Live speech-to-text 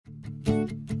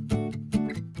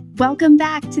Welcome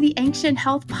back to the Ancient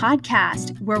Health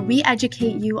Podcast, where we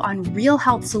educate you on real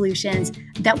health solutions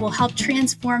that will help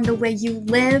transform the way you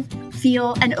live,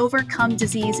 feel, and overcome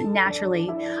disease naturally.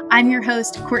 I'm your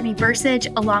host, Courtney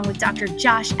Bursage, along with Dr.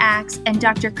 Josh Axe and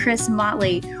Dr. Chris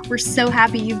Motley. We're so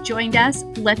happy you've joined us.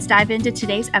 Let's dive into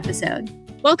today's episode.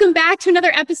 Welcome back to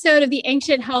another episode of the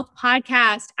Ancient Health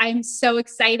Podcast. I'm so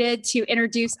excited to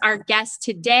introduce our guest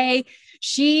today.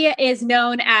 She is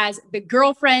known as the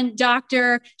girlfriend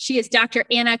doctor. She is Dr.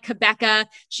 Anna Cabeca.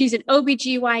 She's an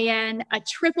OBGYN, a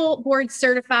triple board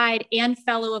certified and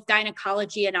fellow of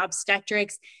gynecology and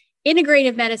obstetrics,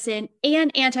 integrative medicine,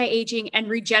 and anti-aging and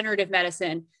regenerative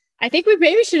medicine. I think we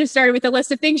maybe should have started with a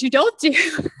list of things you don't do.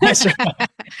 That's right.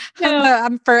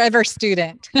 I'm forever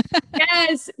student.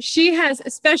 Yes, she has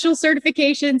special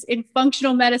certifications in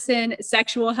functional medicine,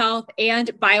 sexual health, and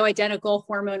bioidentical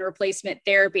hormone replacement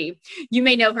therapy. You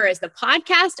may know her as the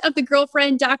podcast of the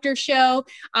Girlfriend Doctor Show,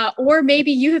 or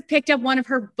maybe you have picked up one of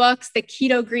her books, The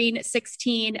Keto Green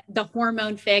 16, The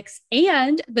Hormone Fix,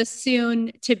 and the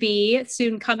soon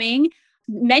coming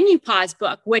Menopause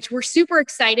book, which we're super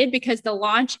excited because the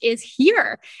launch is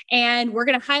here. And we're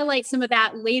going to highlight some of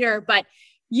that later. But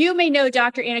you may know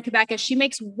Dr. Anna Cabeca. She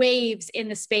makes waves in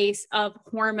the space of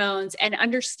hormones and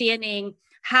understanding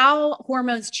how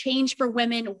hormones change for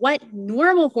women, what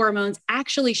normal hormones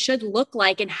actually should look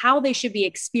like, and how they should be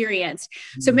experienced.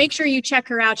 So make sure you check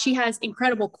her out. She has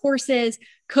incredible courses,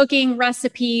 cooking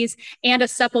recipes, and a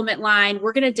supplement line.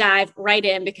 We're going to dive right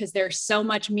in because there's so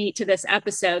much meat to this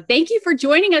episode. Thank you for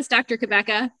joining us, Dr.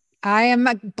 Cabeca. I am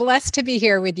blessed to be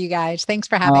here with you guys. Thanks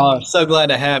for having me. So glad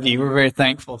to have you. We're very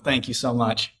thankful. Thank you so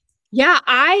much. Yeah,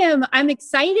 I'm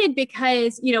excited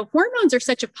because, hormones are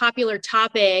such a popular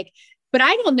topic, but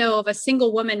I don't know of a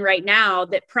single woman right now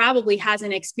that probably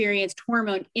hasn't experienced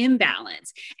hormone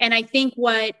imbalance. And I think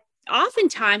what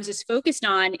oftentimes is focused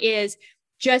on is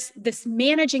just this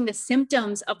managing the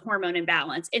symptoms of hormone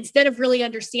imbalance instead of really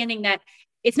understanding that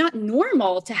it's not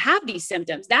normal to have these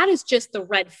symptoms. That is just the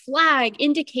red flag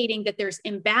indicating that there's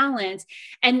imbalance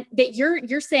and that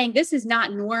you're saying this is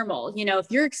not normal. If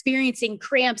you're experiencing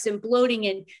cramps and bloating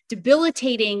and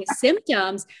debilitating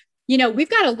symptoms, we've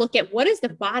got to look at what is the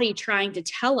body trying to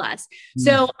tell us.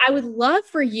 So I would love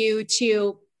for you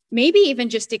to maybe even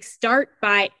just start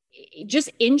by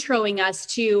just introing us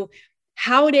to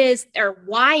how it is or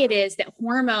why it is that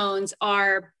hormones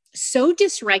are so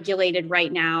dysregulated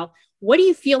right now. What do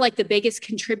you feel like the biggest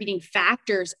contributing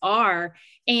factors are,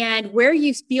 and where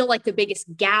you feel like the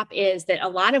biggest gap is that a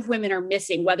lot of women are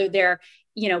missing, whether they're,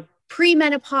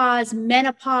 premenopause,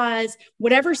 menopause,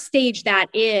 whatever stage that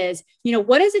is,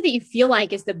 what is it that you feel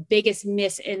like is the biggest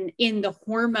miss in the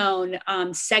hormone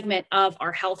segment of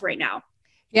our health right now?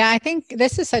 Yeah, I think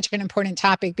this is such an important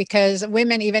topic because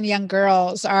women, even young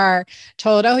girls, are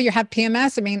told, oh, you have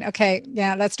PMS. I mean, okay,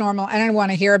 yeah, that's normal. I don't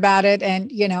want to hear about it.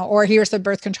 And, or here's the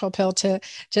birth control pill to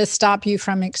stop you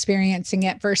from experiencing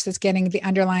it versus getting the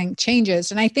underlying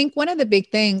changes. And I think one of the big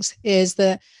things is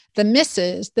the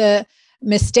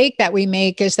mistake that we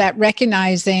make is that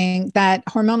recognizing that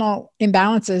hormonal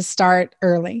imbalances start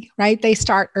early, right? They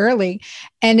start early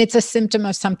and it's a symptom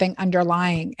of something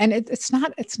underlying. And it's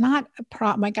not a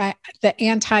problem. Like the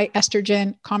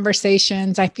anti-estrogen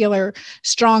conversations I feel are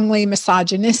strongly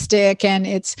misogynistic. And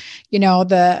it's,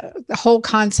 the whole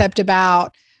concept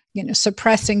about,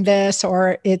 suppressing this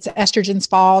or it's estrogen's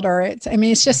fault or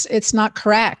it's not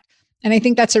correct. And I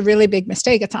think that's a really big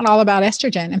mistake. It's not all about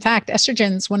estrogen. In fact,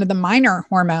 estrogen is one of the minor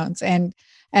hormones. And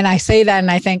I say that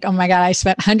and I think, oh my God, I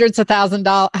spent hundreds of thousands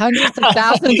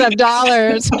of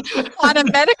dollars on a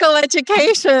medical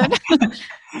education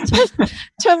to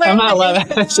learn. I'm not loving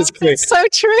it. That's just crazy. It's so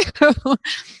true.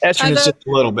 Estrogen is just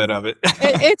a little bit of it.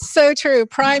 It's so true.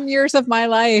 Prime years of my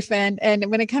life. And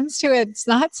when it comes to it, it's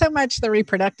not so much the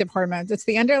reproductive hormones. It's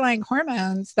the underlying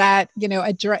hormones that,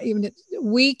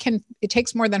 it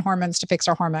takes more than hormones to fix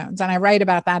our hormones. And I write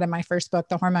about that in my first book,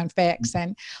 The Hormone Fix,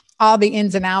 and all the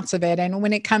ins and outs of it. And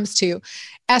when it comes to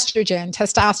estrogen,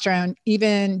 testosterone,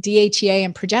 even DHEA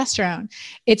and progesterone,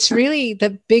 it's really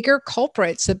the bigger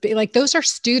culprits. Those are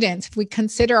students. If we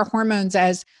consider our hormones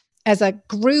as a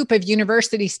group of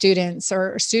university students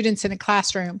or students in a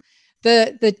classroom,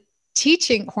 the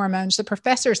teaching hormones, the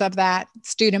professors of that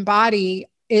student body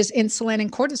is insulin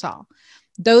and cortisol.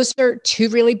 Those are two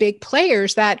really big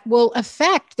players that will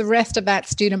affect the rest of that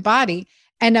student body.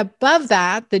 And above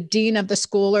that, the dean of the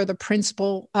school or the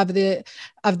principal of the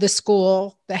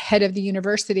school, the head of the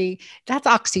university, that's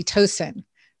oxytocin,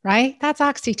 right? That's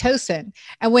oxytocin.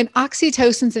 And when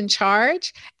oxytocin's in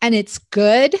charge and it's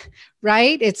good,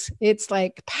 right? It's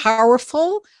like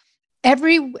powerful.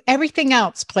 everything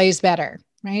else plays better,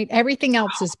 right? Everything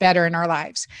else is better in our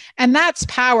lives. And that's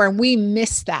power. And we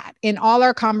miss that in all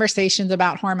our conversations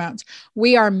about hormones.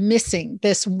 We are missing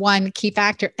this one key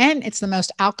factor. And it's the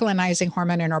most alkalinizing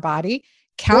hormone in our body,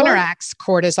 counteracts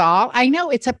cortisol. I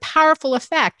know it's a powerful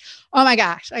effect. Oh my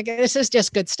gosh, this is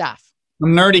just good stuff.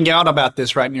 I'm nerding out about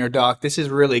this right near, Doc. This is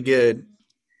really good.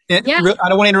 I don't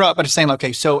want to interrupt, but I'm saying,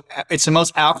 okay, so it's the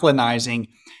most alkalinizing.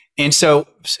 And so,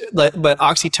 but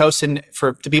oxytocin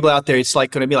for the people out there, it's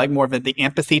like going to be like more of the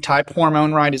empathy type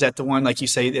hormone, right? Is that the one, like you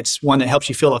say, it's one that helps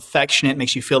you feel affectionate,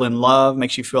 makes you feel in love,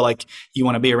 makes you feel like you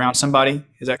want to be around somebody?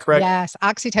 Is that correct? Yes.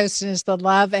 Oxytocin is the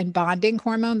love and bonding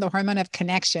hormone, the hormone of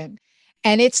connection.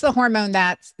 And it's the hormone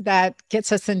that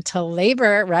gets us into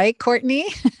labor, right, Courtney?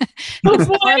 It's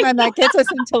the hormone that gets us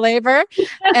into labor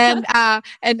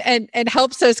and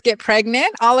helps us get pregnant,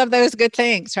 all of those good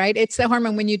things, right? It's the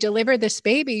hormone when you deliver this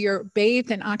baby, you're bathed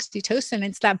in oxytocin.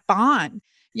 It's that bond.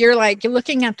 You're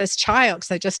looking at this child, because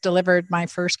I just delivered my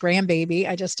first grandbaby.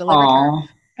 I just delivered her.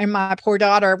 And my poor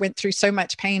daughter went through so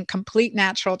much pain, complete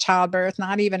natural childbirth,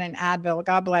 not even an Advil.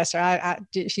 God bless her.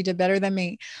 She did better than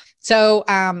me. So,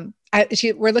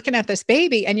 we're looking at this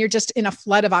baby and you're just in a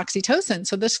flood of oxytocin.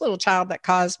 So this little child that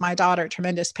caused my daughter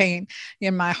tremendous pain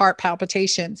in my heart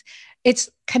palpitations, it's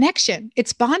connection,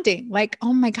 it's bonding. Like,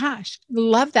 oh my gosh,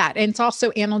 love that. And it's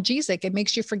also analgesic. It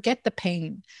makes you forget the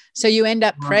pain. So you end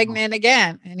up pregnant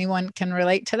again. Anyone can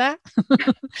relate to that?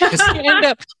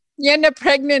 you end up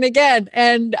pregnant again.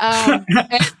 And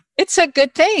it's a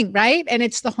good thing, right? And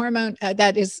it's the hormone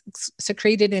that is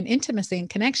secreted in intimacy and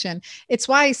connection. It's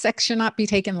why sex should not be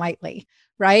taken lightly,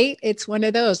 right? It's one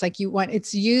of those,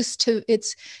 it's used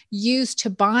to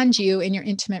bond you in your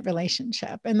intimate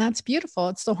relationship. And that's beautiful.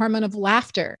 It's the hormone of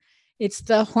laughter. It's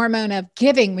the hormone of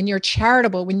giving. When you're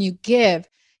charitable, when you give,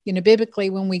 biblically,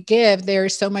 when we give,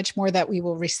 there's so much more that we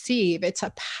will receive. It's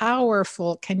a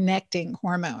powerful connecting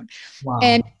hormone. Wow.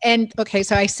 And okay,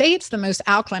 so I say it's the most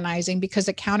alkalinizing because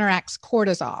it counteracts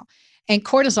cortisol, and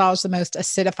cortisol is the most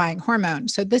acidifying hormone.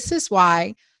 So this is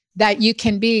why that you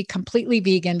can be completely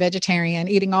vegan, vegetarian,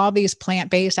 eating all these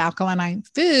plant-based alkaline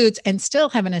foods and still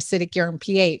have an acidic urine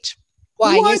pH.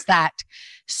 Why is that?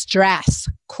 Stress,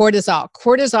 cortisol.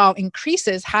 Cortisol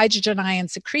increases hydrogen ion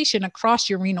secretion across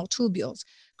your renal tubules,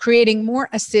 creating more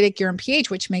acidic urine pH,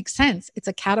 which makes sense. It's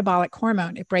a catabolic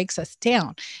hormone. It breaks us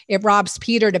down. It robs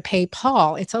Peter to pay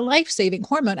Paul. It's a life-saving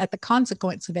hormone at the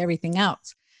consequence of everything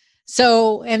else.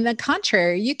 So, in the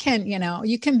contrary, you can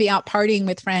be out partying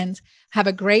with friends, have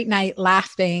a great night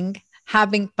laughing,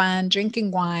 having fun,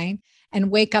 drinking wine,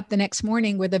 and wake up the next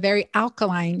morning with a very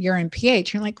alkaline urine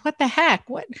pH. You're like, what the heck?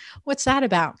 What's that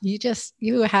about? You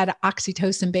had an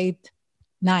oxytocin-bathed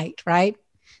night, right?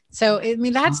 So,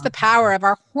 that's the power of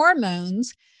our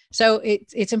hormones. So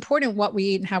it's important what we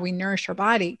eat and how we nourish our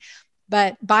body.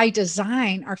 But by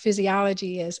design, our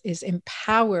physiology is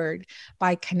empowered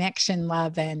by connection,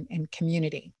 love, and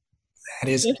community.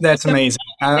 That's amazing.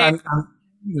 I'm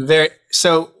very,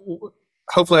 so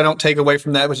hopefully I don't take away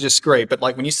from that. It was just great. But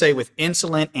like when you say with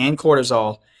insulin and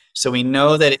cortisol, so we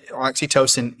know that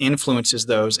oxytocin influences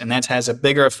those, and that has a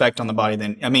bigger effect on the body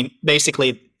than,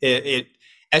 basically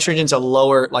estrogen's on the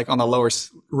lower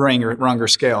Runger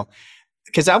scale.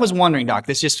 Because I was wondering, Doc,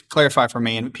 this just clarify for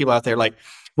me and people out there, like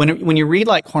when you read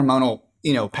like hormonal,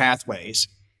 pathways,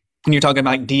 when you're talking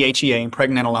about like DHEA and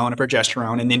pregnenolone and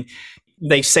progesterone, and then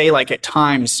they say like at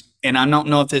times, and I don't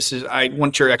know if I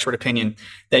want your expert opinion,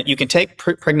 that you can take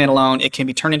pregnenolone, it can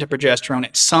be turned into progesterone.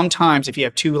 And sometimes if you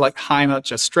have too high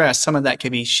much of stress, some of that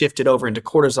can be shifted over into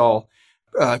cortisol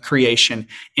creation.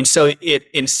 And so it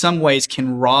in some ways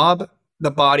can rob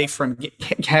the body from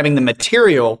having the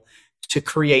material to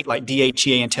create like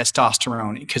DHEA and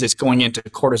testosterone because it's going into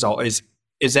cortisol.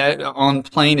 Is that on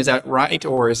plane? Is that right?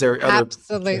 Or is there other?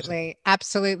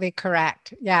 Absolutely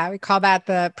correct. Yeah. We call that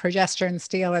the progesterone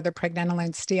steal or the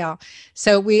pregnenolone steal.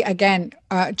 So we, again,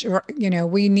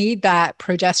 we need that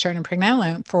progesterone and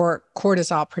pregnenolone for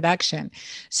cortisol production.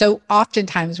 So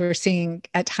oftentimes we're seeing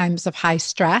at times of high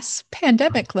stress,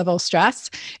 pandemic level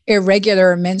stress,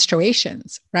 irregular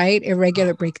menstruations, right?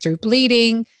 Irregular breakthrough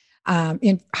bleeding,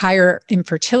 in higher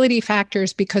infertility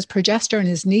factors, because progesterone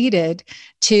is needed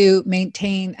to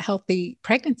maintain healthy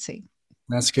pregnancy.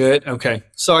 That's good. Okay.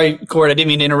 Sorry, Cord, I didn't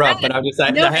mean to interrupt, but I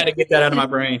had to get that out of my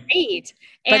brain. Great.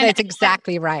 But that's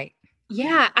exactly right.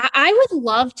 Yeah. I would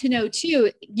love to know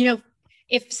too,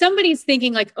 if somebody's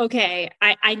thinking like, okay,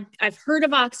 I've heard of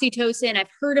oxytocin,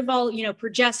 I've heard of all,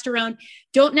 progesterone,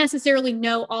 don't necessarily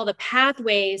know all the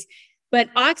pathways,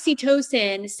 but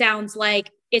oxytocin sounds like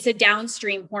it's a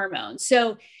downstream hormone.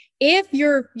 So if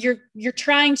you're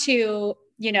trying to,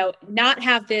 not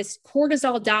have this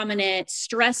cortisol dominant,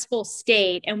 stressful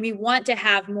state. And we want to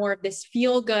have more of this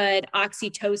feel good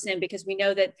oxytocin, because we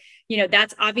know that,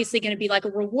 that's obviously going to be like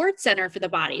a reward center for the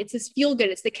body. It's this feel good.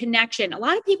 It's the connection. A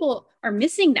lot of people are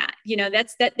missing that,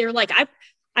 that they're like,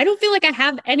 I don't feel like I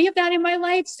have any of that in my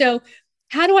life. So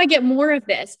how do I get more of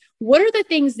this? What are the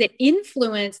things that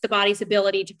influence the body's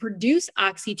ability to produce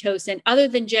oxytocin other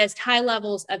than just high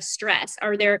levels of stress?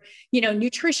 Are there,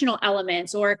 nutritional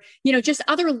elements or, just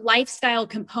other lifestyle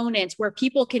components where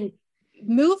people can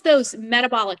move those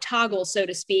metabolic toggles, so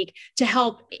to speak, to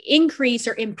help increase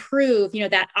or improve,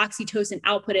 that oxytocin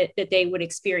output that they would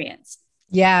experience?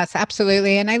 Yes,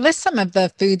 absolutely. And I list some of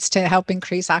the foods to help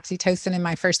increase oxytocin in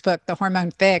my first book, The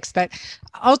Hormone Fix. But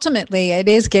ultimately, it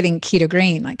is getting keto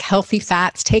green, like healthy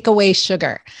fats, take away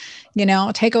sugar.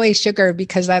 Take away sugar,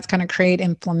 because that's going to create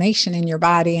inflammation in your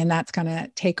body, and that's going to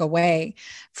take away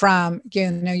from,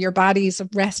 your body's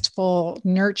restful,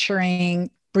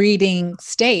 nurturing, breeding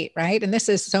state, right? And this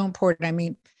is so important. I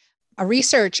mean,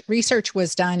 research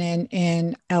was done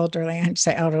in elderly. I'd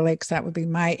say elderly because that would be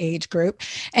my age group.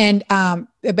 And,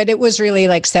 but it was really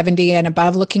like 70 and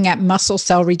above, looking at muscle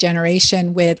cell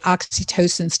regeneration with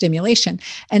oxytocin stimulation,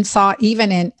 and saw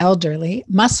even in elderly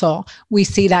muscle, we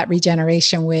see that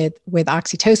regeneration with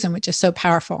oxytocin, which is so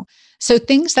powerful. So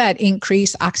things that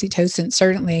increase oxytocin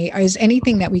certainly is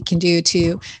anything that we can do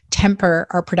to temper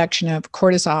our production of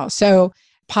cortisol. So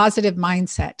positive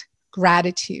mindset,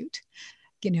 gratitude,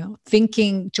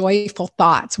 thinking joyful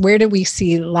thoughts. Where do we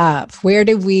see love? Where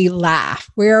do we laugh?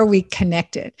 Where are we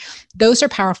connected? Those are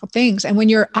powerful things. And when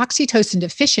you're oxytocin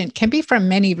deficient, can be from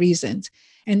many reasons.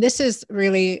 And this is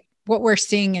really what we're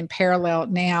seeing in parallel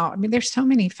now. I mean, there's so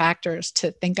many factors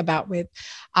to think about with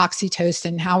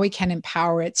oxytocin, how we can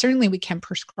empower it. Certainly we can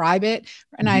prescribe it.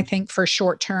 And I think for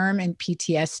short-term and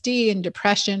PTSD and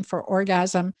depression, for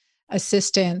orgasm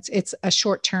assistance, it's a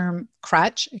short-term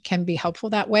crutch. It can be helpful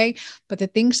that way. But the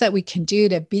things that we can do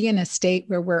to be in a state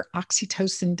where we're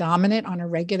oxytocin dominant on a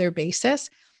regular basis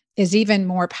is even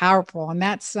more powerful. And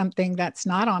that's something that's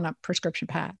not on a prescription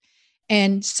pad.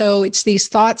 And so it's these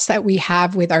thoughts that we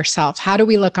have with ourselves. How do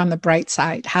we look on the bright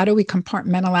side? How do we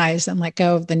compartmentalize and let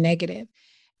go of the negative?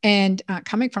 And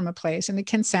coming from a place, and it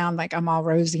can sound like I'm all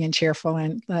rosy and cheerful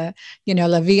and la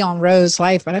vie en rose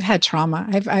life, but I've had trauma.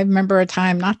 I remember a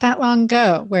time not that long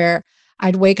ago where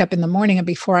I'd wake up in the morning, and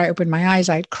before I opened my eyes,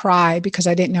 I'd cry because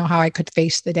I didn't know how I could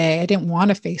face the day. I didn't want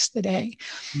to face the day.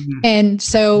 And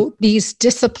so these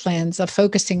disciplines of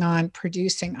focusing on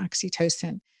producing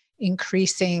oxytocin,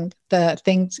 increasing the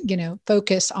things,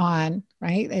 focus on,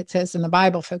 right? It says in the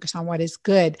Bible, focus on what is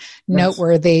good,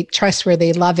 noteworthy,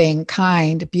 trustworthy, loving,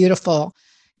 kind, beautiful,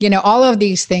 all of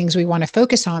these things we want to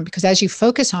focus on, because as you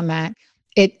focus on that,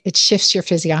 it shifts your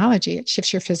physiology. It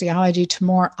shifts your physiology to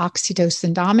more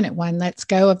oxytocin dominant one. Let's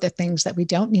go of the things that we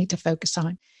don't need to focus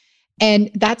on.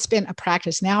 And that's been a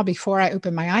practice now. Before I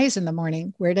open my eyes in the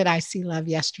morning, where did I see love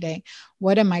yesterday?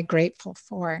 What am I grateful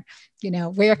for?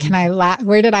 Where can I laugh?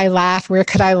 Where did I laugh? Where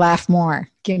could I laugh more?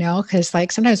 Because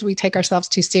like sometimes we take ourselves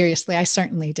too seriously. I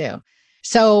certainly do.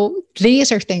 So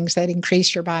these are things that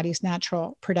increase your body's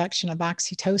natural production of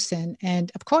oxytocin.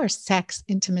 And of course, sex,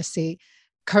 intimacy,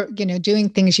 doing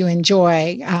things you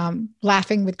enjoy,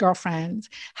 laughing with girlfriends,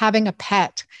 having a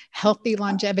pet, healthy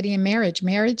longevity in marriage.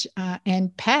 Marriage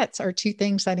and pets are two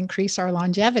things that increase our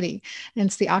longevity. And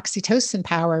it's the oxytocin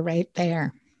power right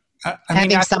there.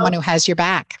 Having someone who has your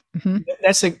back.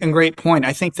 That's a great point.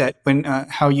 I think that when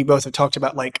how you both have talked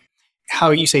about like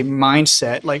how you say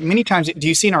mindset, like many times, do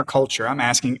you see in our culture, I'm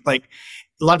asking, like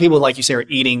a lot of people, like you say, are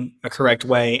eating a correct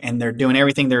way and they're doing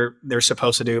everything they're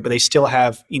supposed to do, but they still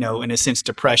have, in a sense,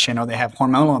 depression, or they have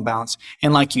hormonal imbalance.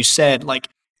 And like you said, like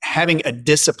having a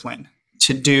discipline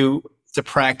to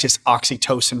practice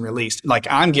oxytocin release. Like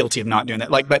I'm guilty of not doing that.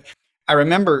 But I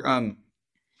remember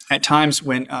at times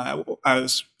when I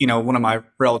was, one of my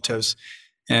relatives,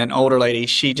 an older lady,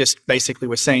 she just basically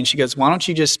was saying, she goes, why don't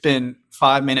you just spend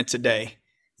 5 minutes a day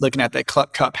looking at that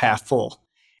cup half full?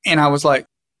 And I was like,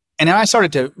 and then I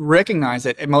started to recognize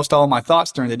that most all my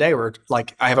thoughts during the day were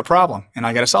like, I have a problem and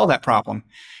I got to solve that problem.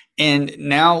 And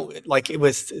now, like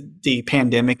with the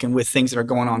pandemic and with things that are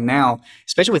going on now,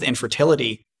 especially with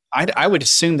infertility, I would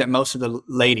assume that most of the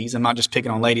ladies, I'm not just picking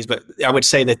on ladies, but I would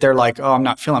say that they're like, oh,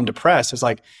 I'm depressed. It's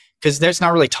like, because that's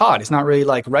not really taught. It's not really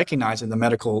like recognized in the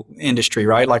medical industry,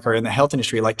 right? Like, or in the health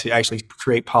industry, like to actually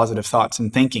create positive thoughts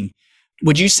and thinking.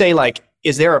 Would you say like,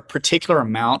 is there a particular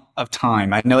amount of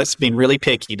time? I know it's being really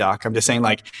picky, Doc. I'm just saying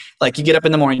like you get up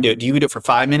in the morning, do you do it for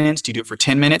 5 minutes? Do you do it for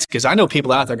 10 minutes? Because I know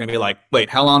people out there are going to be like, wait,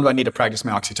 how long do I need to practice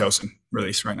my oxytocin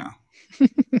release right now?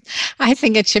 I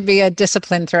think it should be a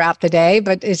discipline throughout the day,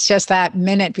 but it's just that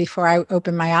minute before I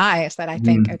open my eyes that I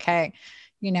think, okay,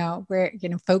 we're,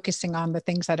 focusing on the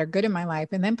things that are good in my life,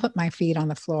 and then put my feet on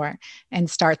the floor and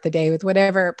start the day with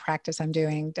whatever practice I'm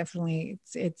doing. Definitely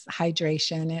it's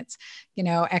hydration, it's,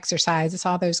 exercise, it's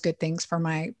all those good things for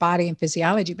my body and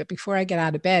physiology. But before I get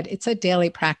out of bed, it's a daily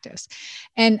practice.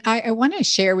 And I want to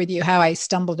share with you how I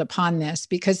stumbled upon this,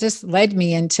 because this led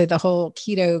me into the whole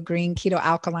green keto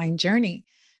alkaline journey.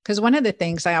 Because one of the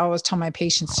things I always tell my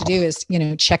patients to do is,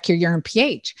 check your urine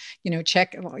pH,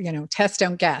 test,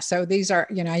 don't guess. So these are,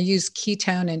 I use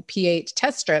ketone and pH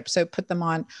test strips. So put them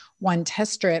on one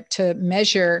test strip to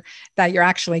measure that you're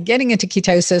actually getting into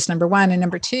ketosis, number one. And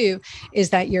number two is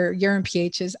that your urine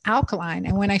pH is alkaline.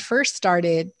 And when I first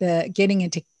started getting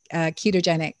into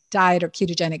ketogenic diet or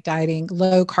ketogenic dieting,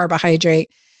 low carbohydrate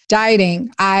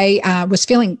dieting, I was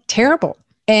feeling terrible.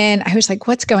 And I was like,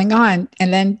 what's going on?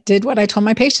 And then did what I told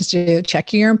my patients to do,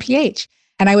 check your urine pH.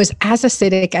 And I was as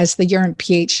acidic as the urine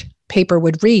pH paper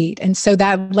would read. And so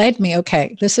that led me,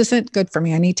 okay, this isn't good for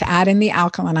me. I need to add in the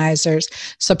alkalinizers,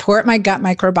 support my gut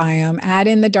microbiome, add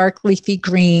in the dark leafy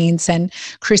greens and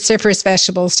cruciferous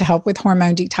vegetables to help with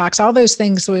hormone detox. All those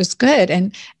things was good.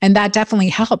 And that definitely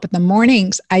helped. But the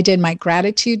mornings I did my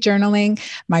gratitude journaling,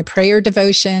 my prayer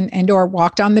devotion, or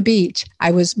walked on the beach.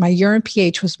 My urine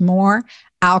pH was more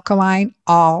alkaline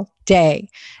all day.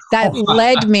 That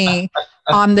led me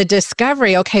on the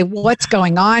discovery, okay, what's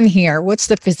going on here? What's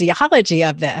the physiology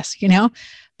of this?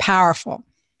 Powerful.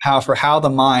 Powerful, how the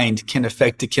mind can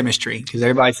affect the chemistry, because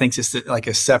everybody thinks it's like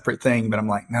a separate thing, but I'm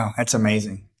like, no, that's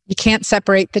amazing. You can't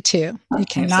separate the two. You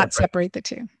cannot separate the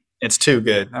two. It's too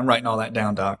good. I'm writing all that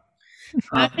down, Doc.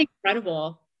 That's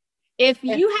incredible. If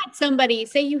you had somebody,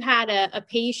 say you had a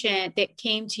patient that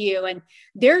came to you and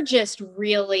they're just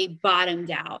really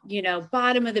bottomed out,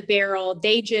 bottom of the barrel,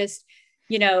 they just,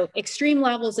 extreme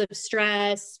levels of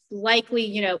stress,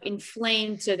 likely,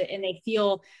 inflamed, and they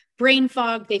feel brain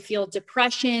fog, they feel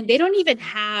depression. They don't even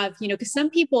have, because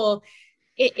some people,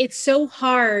 it's so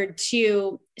hard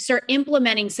to start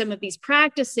implementing some of these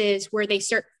practices where they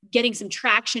start getting some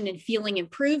traction and feeling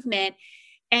improvement.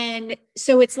 And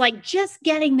so it's like just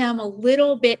getting them a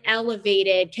little bit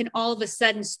elevated can all of a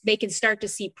sudden they can start to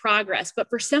see progress. But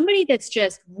for somebody that's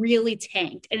just really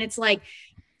tanked, and it's like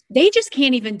they just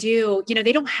can't even do,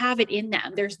 they don't have it in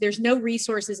them. There's no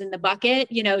resources in the bucket,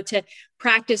 to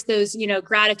practice those,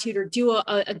 gratitude or do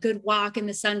a good walk in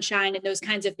the sunshine and those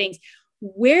kinds of things.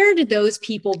 Where did those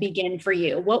people begin for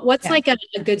you? What's like a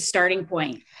good starting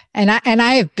point? And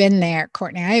I have been there,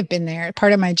 Courtney. I have been there.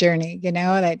 Part of my journey,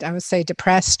 that I would say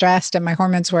depressed, stressed, and my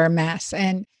hormones were a mess.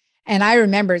 And I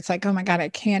remember it's like, oh my God, I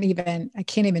can't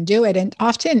even do it. And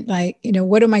often, like,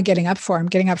 what am I getting up for? I'm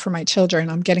getting up for my children.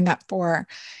 I'm getting up for,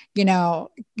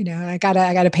 I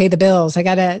gotta pay the bills. I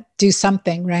gotta do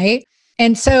something, right?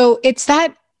 And so it's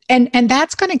that, and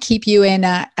that's going to keep you in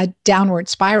a downward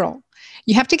spiral.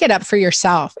 You have to get up for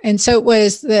yourself. And so it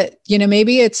was that,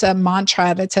 maybe it's a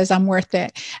mantra that says, I'm worth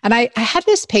it. And I had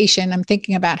this patient, I'm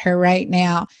thinking about her right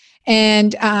now.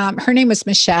 And her name was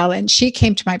Michelle. And she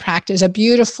came to my practice, a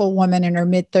beautiful woman in her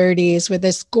mid-30s with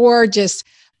this gorgeous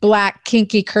black,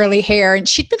 kinky, curly hair. And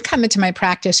she'd been coming to my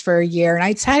practice for a year. And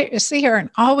I'd see her and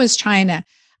always trying to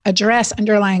address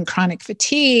underlying chronic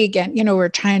fatigue. And, we're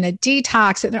trying to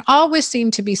detox. And there always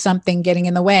seemed to be something getting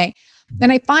in the way. And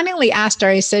I finally asked her,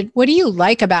 I said, what do you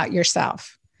like about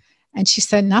yourself? And she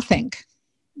said, nothing.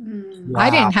 Wow. I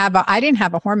didn't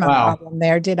have a hormone problem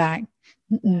there, did I?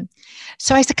 Mm-mm.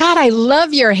 So I said, God, I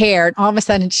love your hair. And all of a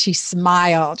sudden she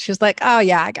smiled. She was like, oh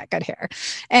yeah, I got good hair.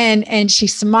 And she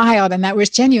smiled, and that was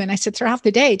genuine. I said, throughout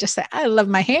the day, just say, I love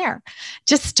my hair.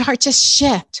 Just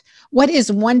shift. What is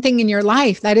one thing in your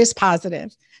life that is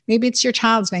positive? Maybe it's your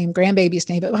child's name, grandbaby's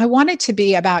name, but I want it to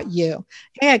be about you.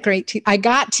 Hey, I got great teeth. I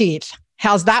got teeth.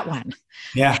 How's that one?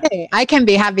 Yeah. Hey, I can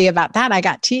be happy about that. I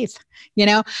got teeth,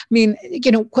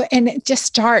 and just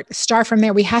start from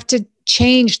there. We have to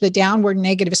change the downward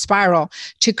negative spiral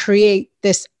to create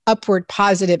this upward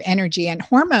positive energy. And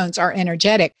hormones are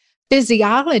energetic.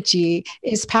 Physiology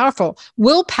is powerful.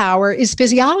 Willpower is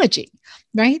physiology.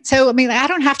 Right. So, I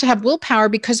don't have to have willpower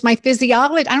because my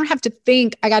physiology, I don't have to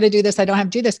think I got to do this. I don't have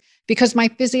to do this because my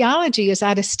physiology is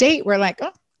at a state where like,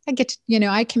 oh, I get to,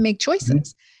 I can make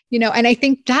choices, and I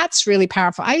think that's really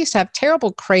powerful. I used to have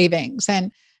terrible cravings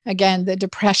and again, the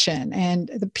depression and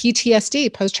the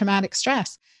PTSD, post-traumatic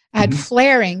stress. I had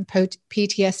flaring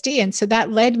PTSD. And so that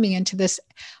led me into this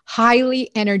highly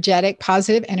energetic,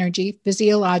 positive energy,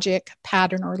 physiologic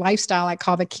pattern or lifestyle I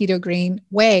call the keto green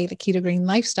way, the keto green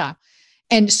lifestyle.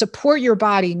 And support your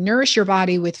body, nourish your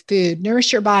body with food,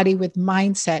 nourish your body with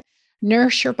mindset,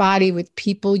 Nurse your body with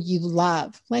people you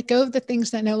love. Let go of the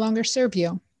things that no longer serve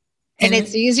you. And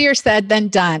it's easier said than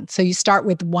done. So you start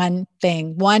with one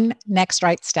thing, one next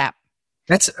right step.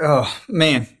 That's, oh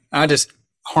man,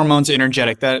 hormones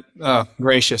energetic. That,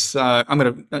 gracious. I'm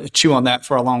going to chew on that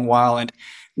for a long while. And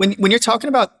when you're talking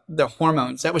about the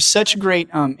hormones, that was such great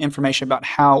information about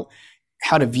how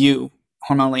to view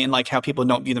hormonally, and like how people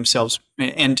don't view themselves,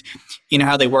 and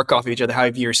how they work off of each other. How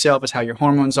you view yourself is how your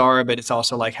hormones are, but it's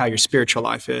also like how your spiritual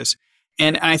life is.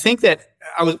 And I think that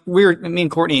me and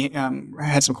Courtney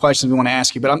had some questions we want to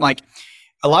ask you, but I'm like,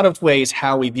 a lot of ways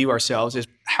how we view ourselves is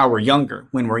how we're younger.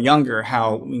 When we're younger,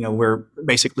 how, we're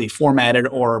basically formatted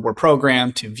or we're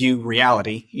programmed to view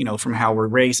reality, from how we're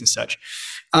raised and such.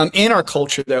 In our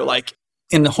culture though, like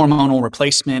in the hormonal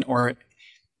replacement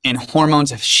and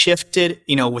hormones have shifted,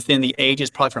 within the ages,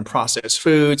 probably from processed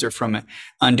foods or from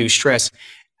undue stress.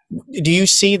 Do you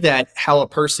see that how a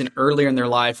person earlier in their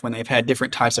life, when they've had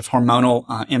different types of hormonal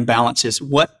imbalances,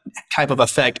 what type of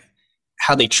effect,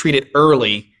 how they treat it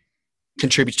early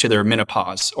contributes to their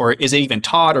menopause? Or is it even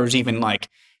taught, or is it even like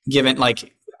given?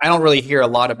 Like, I don't really hear a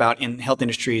lot about in health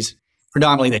industries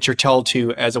predominantly that you're told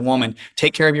to, as a woman,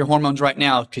 take care of your hormones right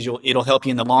now because it'll help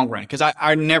you in the long run. Because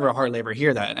I never hardly ever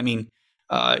hear that. I mean,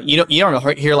 you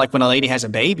don't hear like when a lady has a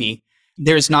baby,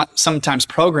 there's not sometimes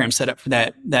programs set up for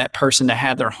that person to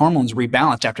have their hormones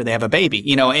rebalanced after they have a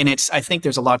baby, and I think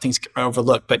there's a lot of things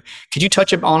overlooked, but could you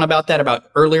touch on about that,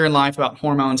 about earlier in life, about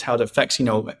hormones, how it affects,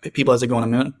 people as they go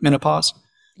into menopause?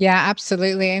 Yeah,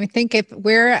 absolutely. I think if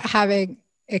we're having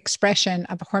expression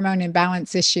of hormone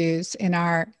imbalance issues in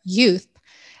our youth,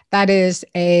 that is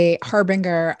a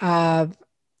harbinger of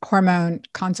hormone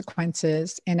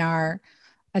consequences in our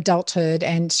adulthood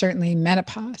and certainly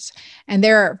menopause. And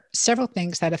there are several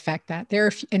things that affect that.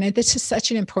 And this is such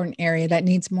an important area that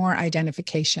needs more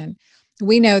identification.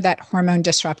 We know that hormone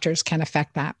disruptors can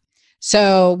affect that.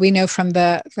 So we know from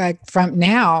the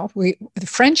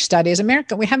French studies,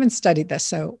 America, we haven't studied this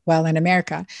so well in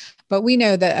America, but we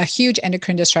know that a huge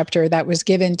endocrine disruptor that was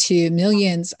given to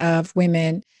millions of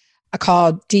women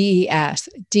called DES,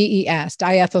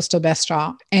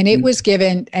 diethylstilbestrol. And it was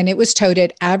given, and it was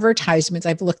touted advertisements.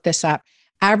 I've looked this up,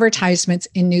 advertisements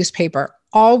in newspaper.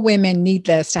 All women need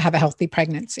this to have a healthy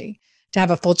pregnancy, to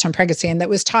have a full-term pregnancy. And that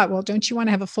was taught, well, don't you want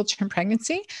to have a full-term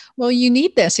pregnancy? Well, you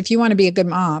need this if you want to be a good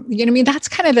mom. You know what I mean? That's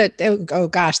kind of oh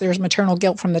gosh, there's maternal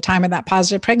guilt from the time of that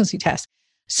positive pregnancy test.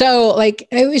 So like,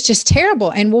 it was just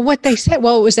terrible. And well, what they said,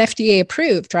 well, it was FDA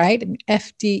approved, right?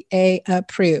 FDA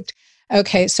approved.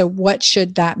 Okay, so what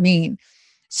should that mean?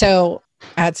 So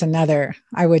that's another,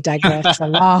 I would digress a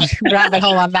long rabbit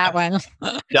hole on that one.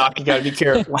 Doc, you got to be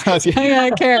careful. I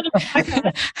gotta care.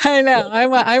 I know.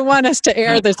 I want us to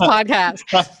air this podcast.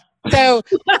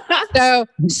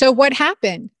 So what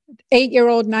happened?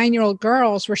 8-year-old, 9-year-old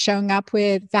girls were showing up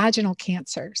with vaginal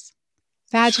cancers,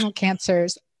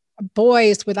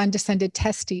 boys with undescended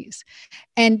testes.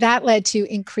 And that led to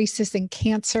increases in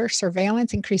cancer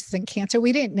surveillance, increases in cancer.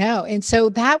 We didn't know. And so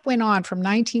that went on from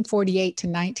 1948 to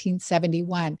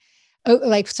 1971,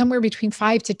 like somewhere between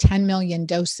 5 to 10 million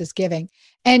doses giving.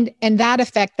 And that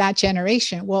affect that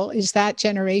generation. Well, is that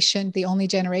generation the only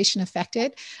generation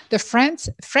affected? The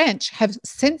French have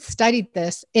since studied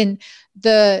this in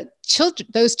those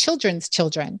children's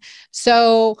children.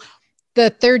 So the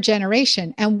third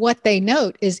generation. And what they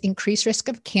note is increased risk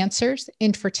of cancers,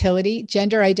 infertility,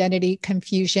 gender identity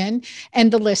confusion,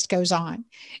 and the list goes on.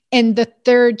 And the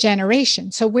third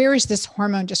generation. So where is this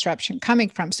hormone disruption coming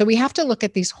from? So we have to look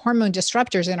at these hormone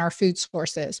disruptors in our food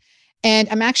sources. And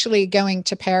I'm actually going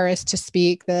to Paris to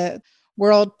speak. The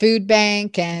World Food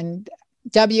Bank and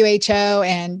WHO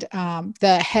and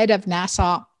the head of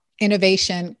NASA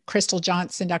Innovation,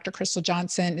 Dr. Crystal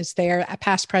Johnson is there, a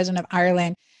past president of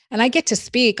Ireland. And I get to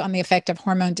speak on the effect of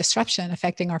hormone disruption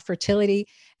affecting our fertility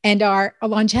and our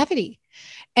longevity.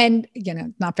 And,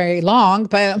 not very long,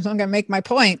 but I'm going to make my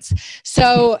points.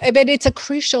 So, but it's a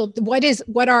crucial, what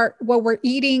we're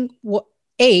eating,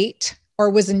 ate or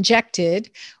was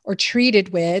injected or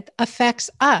treated with affects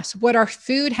us. What our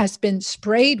food has been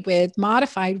sprayed with,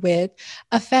 modified with,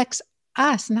 affects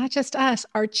us, not just us,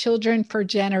 our children for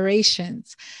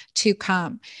generations to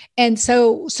come. And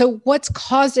so what's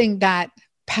causing that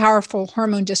powerful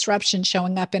hormone disruption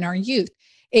showing up in our youth?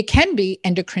 It can be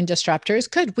endocrine disruptors.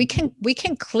 Good. We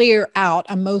can clear out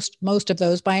most of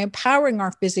those by empowering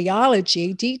our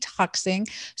physiology, detoxing,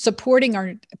 supporting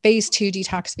our phase 2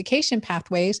 detoxification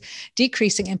pathways,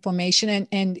 decreasing inflammation,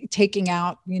 and taking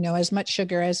out, as much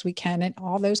sugar as we can and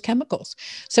all those chemicals.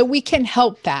 So we can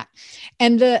help that.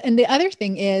 And the other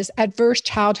thing is adverse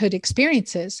childhood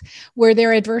experiences. Where there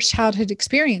are adverse childhood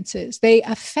experiences, they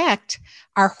affect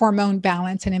our hormone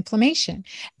balance and inflammation.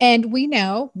 And we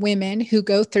know women who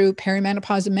go through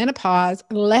perimenopause and menopause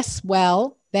less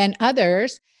well than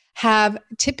others have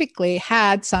typically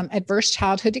had some adverse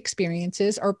childhood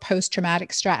experiences or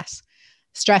post-traumatic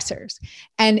stressors.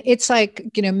 And it's like,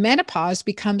 menopause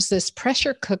becomes this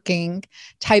pressure cooking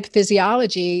type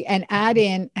physiology, and add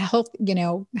in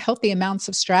healthy amounts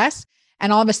of stress.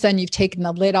 And all of a sudden you've taken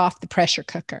the lid off the pressure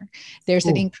cooker. There's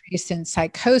an increase in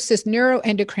psychosis,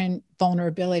 neuroendocrine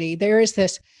vulnerability. There is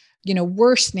this,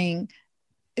 worsening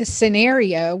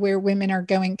scenario where women are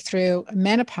going through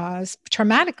menopause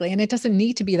traumatically. And it doesn't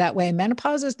need to be that way.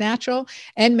 Menopause is natural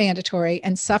and mandatory,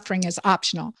 and suffering is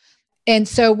optional. And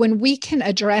so when we can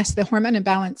address the hormone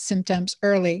imbalance symptoms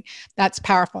early, that's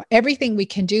powerful. Everything we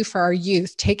can do for our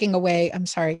youth, taking away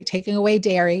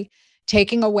dairy,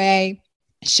 taking away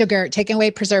sugar, taking away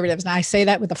preservatives. And I say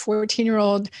that with a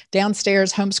 14-year-old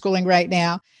downstairs homeschooling right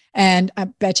now. And I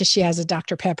bet you she has a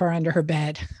Dr. Pepper under her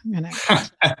bed.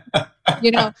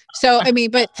 So,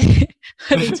 but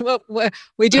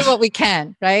we do what we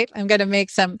can, right? I'm going to make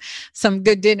some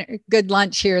good dinner, good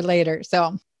lunch here later.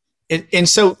 So. And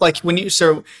so like a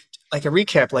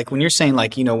recap, like when you're saying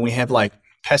when we have like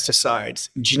pesticides,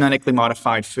 genetically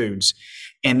modified foods,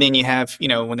 and then you have,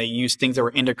 when they use things that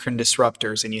were endocrine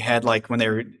disruptors, and you had like when they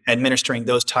were administering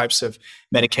those types of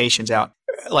medications out,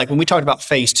 like when we talked about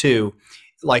phase 2,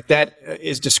 like that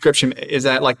is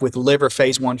that like with liver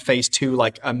phase 1, phase 2,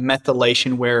 like a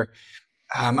methylation where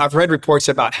I've read reports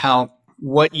about how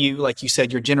like you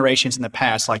said, your generations in the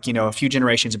past, like, a few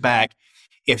generations back,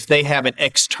 if they have an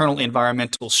external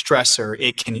environmental stressor,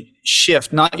 it can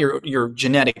shift not your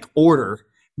genetic order,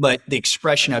 but the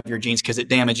expression of your genes, because it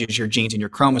damages your genes and your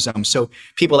chromosomes. So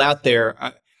people out there,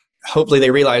 hopefully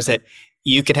they realize that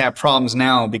you could have problems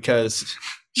now because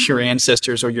your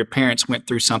ancestors or your parents went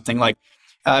through something. Like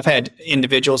I've had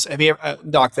individuals,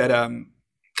 Doc, that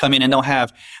come in and they'll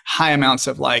have high amounts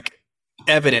of like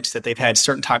evidence that they've had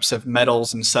certain types of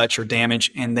metals and such or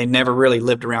damage, and they never really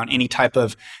lived around any type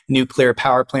of nuclear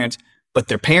power plants, but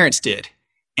their parents did.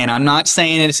 And I'm not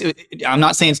saying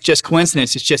it's just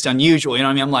coincidence. It's just unusual. You know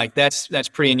what I mean? I'm like, that's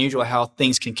pretty unusual how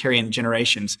things can carry in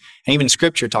generations. And even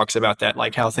scripture talks about that,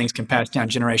 like how things can pass down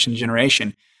generation to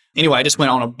generation. Anyway, I just went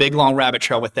on a big, long rabbit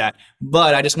trail with that.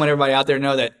 But I just want everybody out there to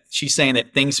know that she's saying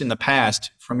that things in the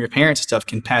past from your parents and stuff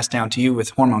can pass down to you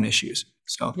with hormone issues.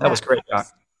 So that was great, Doc.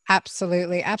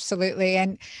 Absolutely. Absolutely.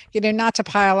 And, not to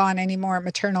pile on any more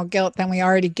maternal guilt than we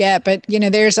already get, but,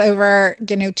 there's over,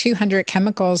 200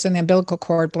 chemicals in the umbilical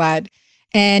cord blood.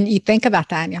 And you think about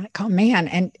that and you're like, oh man.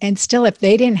 And still, if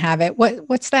they didn't have it,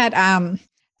 what's that,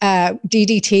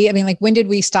 DDT? I mean, like, when did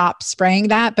we stop spraying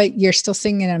that? But you're still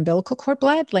seeing it in umbilical cord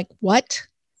blood? Like what?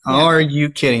 Yeah. Are you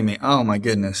kidding me? Oh my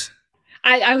goodness.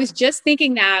 I was just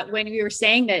thinking that when we were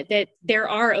saying that there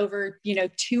are over,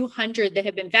 200 that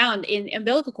have been found in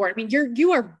umbilical cord. I mean,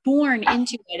 you are born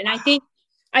into it. And I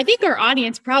think our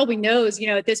audience probably knows,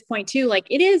 at this point too, like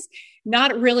it is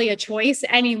not really a choice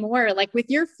anymore. Like with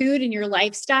your food and your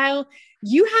lifestyle,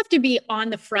 you have to be on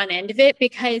the front end of it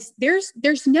because there's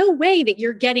no way that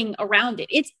you're getting around it.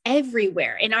 It's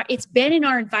everywhere. And it's been in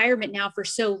our environment now for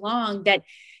so long that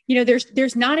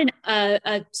there's not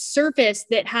a surface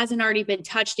that hasn't already been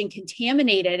touched and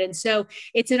contaminated. And so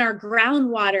it's in our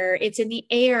groundwater, it's in the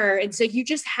air. And so you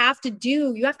have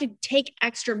to take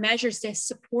extra measures to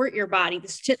support your body.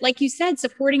 Like you said,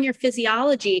 supporting your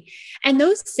physiology and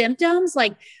those symptoms,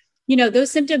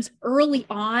 those symptoms early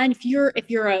on, if you're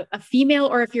a female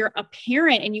or if you're a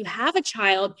parent and you have a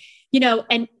child,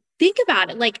 and think about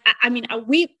it. Like, I mean,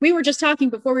 we were just talking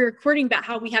before we were recording about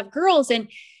how we have girls and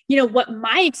what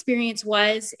my experience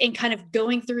was in kind of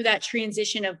going through that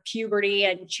transition of puberty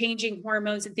and changing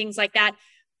hormones and things like that.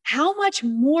 How much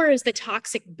more is the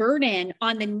toxic burden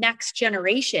on the next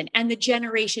generation and the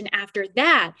generation after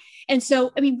that? And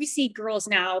so, I mean, we see girls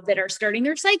now that are starting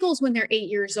their cycles when they're 8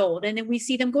 years old, and then we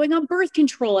see them going on birth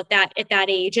control at that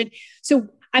age. And so,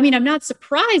 I mean, I'm not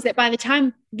surprised that by the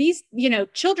time these,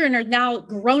 children are now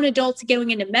grown adults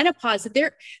going into menopause, that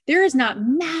there is not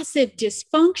massive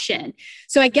dysfunction.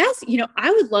 So I guess,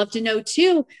 I would love to know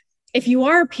too, if you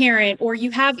are a parent or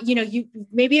you have, you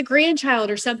maybe a grandchild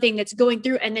or something that's going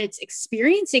through and it's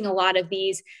experiencing a lot of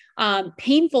these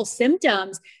painful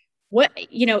symptoms,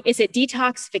 is it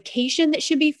detoxification that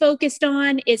should be focused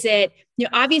on? Is it,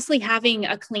 obviously having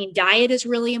a clean diet is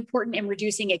really important and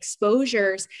reducing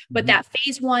exposures, but that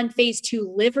phase 1, phase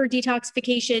 2 liver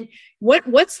detoxification,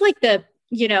 what's like the,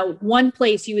 one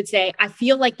place you would say, I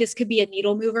feel like this could be a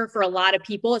needle mover for a lot of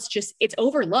people. It's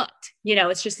overlooked.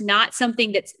 It's just not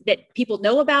something that people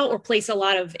know about or place a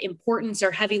lot of importance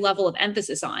or heavy level of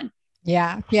emphasis on.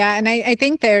 Yeah. Yeah. And I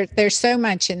think there's so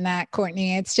much in that,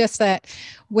 Courtney. It's just that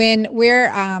when we're,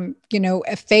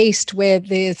 faced with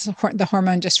the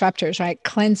hormone disruptors, right?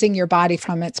 Cleansing your body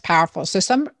from it's powerful. So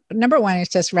number one is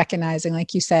just recognizing,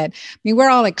 like you said, I mean, we're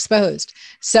all exposed.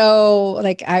 So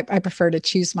like, I prefer to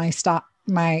choose my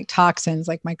toxins,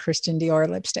 like my Christian Dior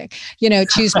lipstick,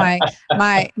 choose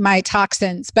my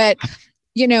toxins, but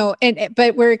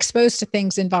but we're exposed to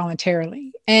things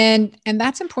involuntarily. And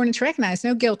that's important to recognize.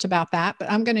 No guilt about that,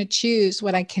 but I'm going to choose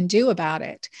what I can do about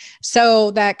it.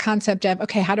 So that concept of,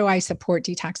 okay, how do I support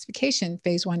detoxification,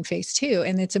 phase 1, phase 2?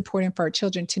 And it's important for our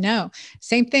children to know.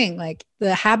 Same thing, like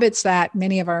the habits that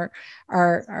many of our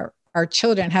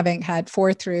children, having had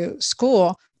 4 through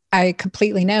school, I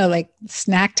completely know, like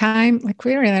snack time, like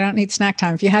we really don't need snack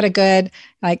time. If you had a good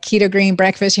like keto green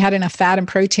breakfast, you had enough fat and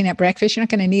protein at breakfast, you're not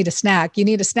going to need a snack. You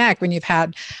need a snack when you've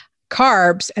had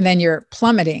carbs and then you're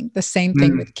plummeting. The same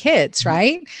thing with kids,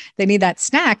 right? They need that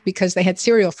snack because they had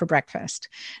cereal for breakfast.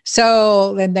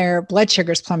 So then their blood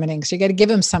sugar's plummeting. So you got to give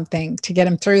them something to get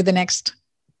them through the next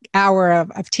hour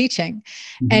of teaching.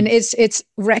 And it's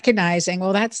recognizing,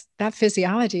 well, that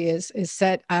physiology is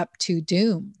set up to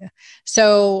doom.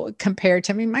 So compared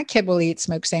to, my kid will eat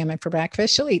smoked salmon for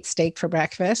breakfast. She'll eat steak for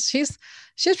breakfast. She's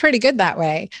pretty good that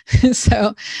way.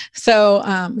 So it's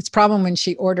a problem when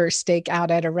she orders steak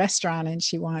out at a restaurant and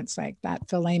she wants like that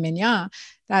filet mignon.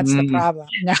 That's the problem.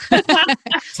 No.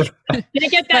 You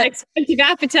get that expensive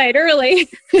appetite early.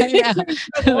 Yeah.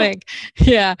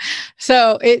 Yeah.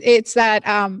 So it's that,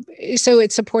 so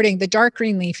it's supporting the dark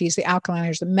green leafies, the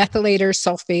alkaliners, the methylators,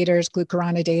 sulfators,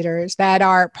 glucuronidators that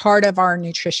are part of our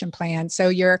nutrition plan. So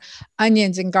your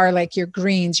onions and garlic, your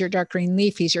greens, your dark green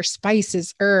leafies, your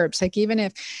spices, herbs, like even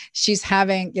if she's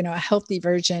having, a healthy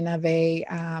version of a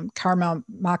caramel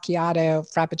macchiato,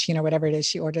 frappuccino, whatever it is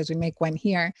she orders, we make one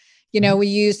here. We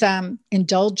use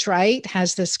Indulge Right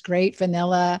has this great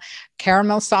vanilla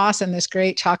caramel sauce and this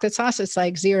great chocolate sauce. It's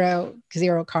like zero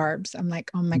carbs. I'm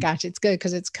like, oh my gosh, it's good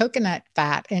because it's coconut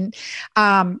fat. And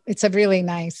it's a really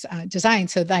nice design.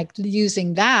 So like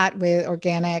using that with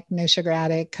organic, no sugar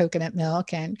added coconut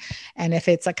milk and if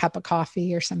it's a cup of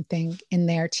coffee or something in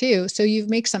there too. So you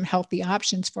make some healthy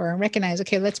options for her and recognize,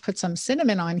 okay, let's put some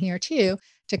cinnamon on here too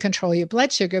to control your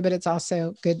blood sugar, but it's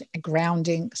also good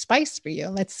grounding spice for you.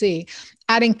 Let's see,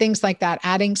 adding things like that,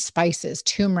 adding spices,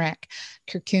 turmeric,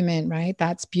 curcumin, right?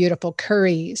 That's beautiful.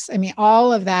 Curries.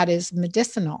 All of that is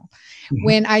medicinal.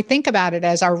 When I think about it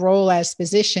as our role as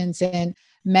physicians in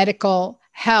medical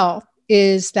health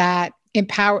is that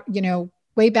empower,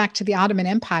 way back to the Ottoman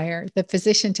Empire, the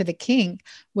physician to the king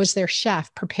was their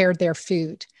chef, prepared their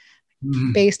food.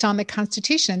 Based on the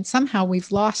Constitution. Somehow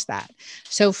we've lost that.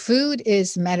 So food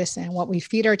is medicine. What we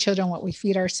feed our children, what we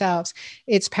feed ourselves,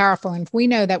 it's powerful. And we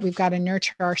know that we've got to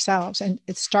nurture ourselves, and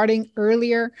it's starting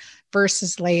earlier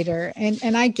versus later. And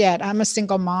I'm a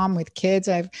single mom with kids.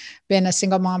 I've been a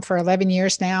single mom for 11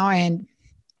 years now, and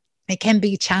it can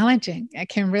be challenging. It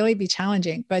can really be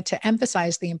challenging, but to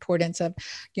emphasize the importance of,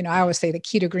 I always say the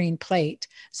keto green plate.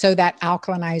 So that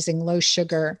alkalinizing, low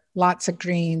sugar, lots of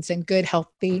greens and good,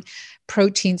 healthy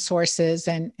protein sources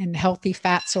and healthy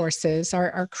fat sources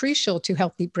are crucial to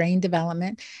healthy brain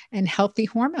development and healthy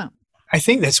hormone. I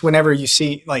think that's whenever you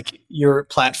see like your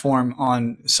platform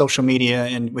on social media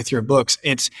and with your books,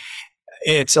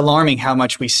 it's alarming how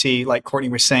much we see, like Courtney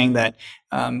was saying, that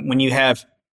when you have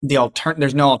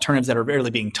there's no alternatives that are really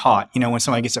being taught. When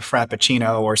somebody gets a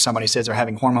frappuccino or somebody says they're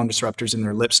having hormone disruptors in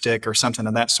their lipstick or something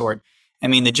of that sort,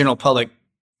 the general public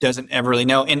doesn't ever really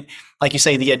know. And like you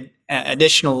say, the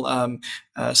additional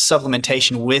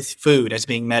supplementation with food as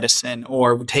being medicine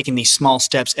or taking these small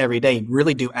steps every day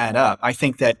really do add up. I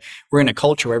think that we're in a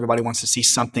culture where everybody wants to see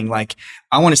something like,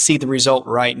 I want to see the result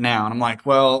right now. And I'm like,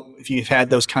 well, if you've had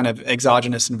those kind of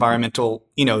exogenous environmental,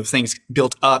 things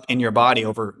built up in your body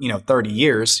over, 30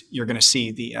 years, you're going to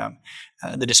see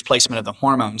the displacement of the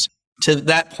hormones. To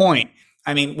that point,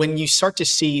 when you start to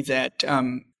see that,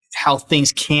 how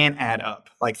things can add up,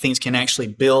 like things can actually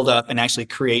build up and actually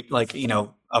create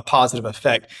a positive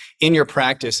effect in your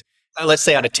practice. Let's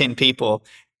say out of 10 people,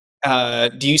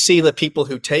 do you see the people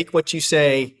who take what you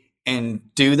say and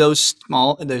do those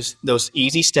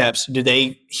easy steps, do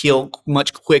they heal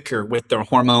much quicker with their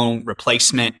hormone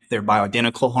replacement, their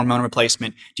bioidentical hormone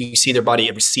replacement? Do you see their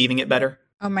body receiving it better?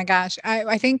 Oh my gosh.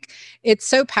 I think it's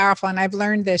so powerful. And I've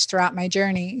learned this throughout my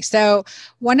journey. So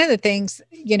one of the things,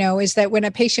 is that when a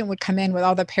patient would come in with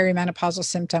all the perimenopausal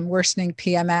symptom, worsening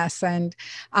PMS and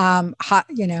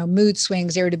mood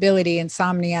swings, irritability,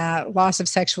 insomnia, loss of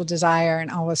sexual desire.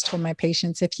 And I always told my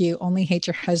patients, if you only hate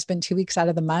your husband 2 weeks out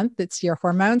of the month, it's your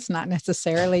hormones, not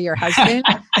necessarily your husband.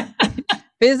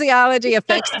 Physiology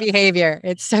affects behavior.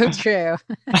 It's so true.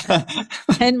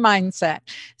 And mindset.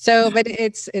 So, but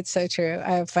it's so true.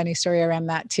 I have a funny story around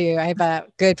that too. I have a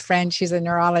good friend. She's a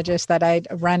neurologist that I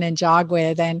run and jog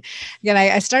with. And,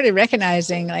 I started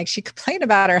recognizing like she complained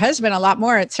about her husband a lot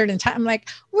more at certain times. I'm like,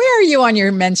 where are you on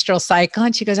your menstrual cycle?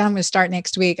 And she goes, I'm going to start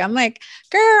next week. I'm like,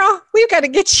 girl, we've got to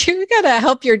we got to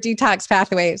help your detox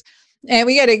pathways. And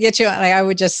we got to get you, like I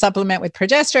would just supplement with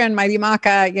progesterone, mighty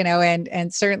maca,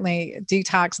 and certainly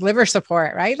detox liver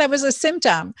support, right? That was a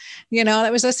symptom,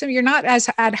 that was a symptom. You're not as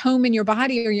at home in your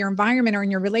body or your environment or in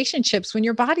your relationships when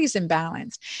your body's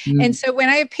imbalanced. Mm. And so when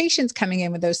I have patients coming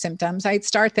in with those symptoms, I'd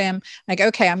start them like,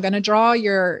 okay, I'm going to draw all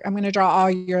your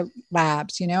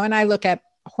labs, and I look at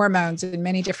hormones in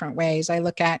many different ways. I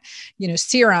look at,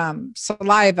 serum,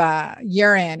 saliva,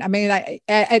 urine. I mean,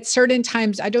 at certain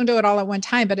times, I don't do it all at one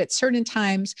time, but at certain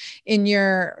times in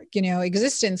your,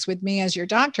 existence with me as your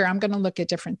doctor, I'm going to look at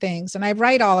different things. And I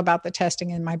write all about the testing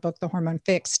in my book, The Hormone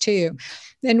Fix, too.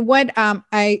 And what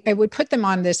I would put them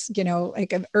on this,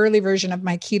 like an early version of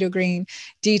my keto green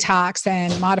detox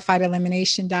and modified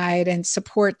elimination diet and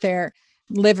support their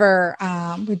liver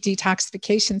with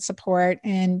detoxification support.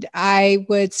 And I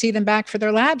would see them back for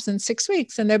their labs in 6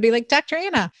 weeks. And they'll be like, Dr.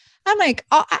 Anna, I'm like,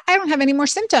 oh, I don't have any more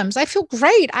symptoms. I feel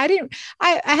great. I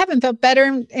haven't felt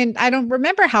better. And I don't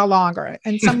remember how long,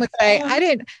 and some would say, I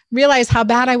didn't realize how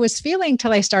bad I was feeling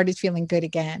till I started feeling good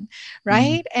again.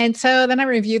 Right. Mm-hmm. And so then I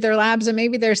review their labs and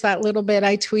maybe there's that little bit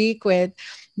I tweak with,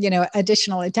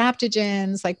 additional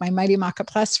adaptogens like my Mighty Maca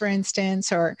Plus, for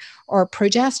instance, or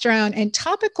progesterone and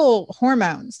topical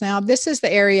hormones. Now, this is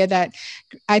the area that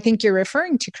I think you're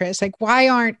referring to, Chris. Like,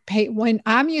 why when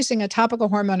I'm using a topical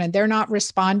hormone and they're not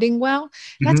responding well,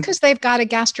 that's because they've got a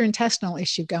gastrointestinal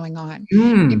issue going on.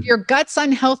 If your gut's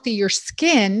unhealthy, your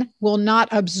skin will not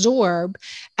absorb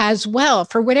as well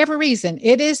for whatever reason.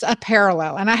 It is a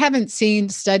parallel. And I haven't seen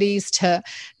studies that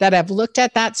have looked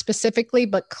at that specifically,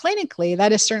 but clinically,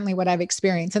 that is certainly what I've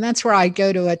experienced. And that's where I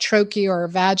go to a troche or a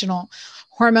vaginal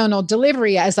hormonal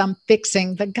delivery as I'm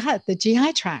fixing the gut, the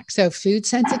GI tract. So food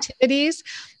sensitivities,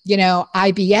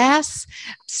 IBS,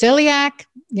 celiac,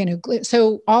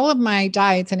 so all of my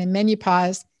diets, and in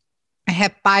MenuPause, I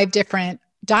have 5 different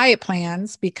diet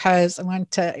plans because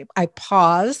I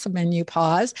pause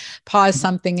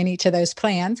something in each of those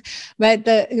plans,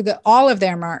 but all of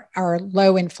them are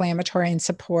low inflammatory and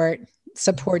support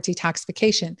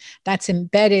detoxification. That's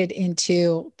embedded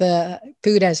into the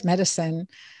food as medicine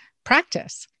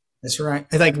practice. That's right.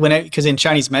 Like because in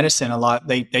Chinese medicine, a lot,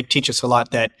 they teach us a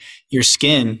lot that your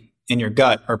skin and your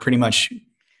gut are pretty much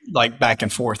like back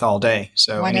and forth all day.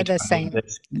 So one of the same.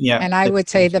 Yeah. And I would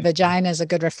say the vagina is a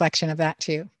good reflection of that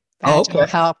too. Vaginal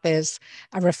health is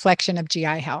a reflection of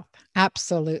GI health.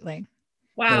 Absolutely.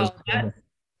 Wow.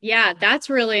 That's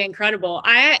really incredible.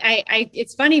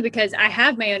 It's funny because I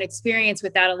have my own experience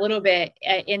with that a little bit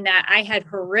in that I had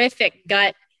horrific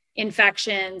gut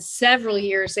infections several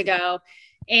years ago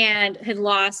and had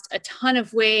lost a ton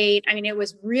of weight. I mean, it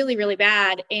was really, really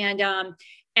bad. And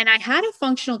I had a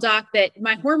functional doc that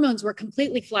my hormones were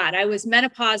completely flat. I was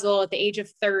menopausal at the age of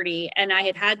 30 and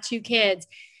I had 2 kids.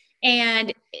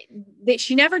 And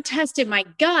she never tested my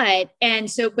gut. And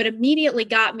so, but immediately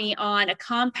got me on a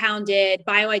compounded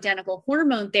bioidentical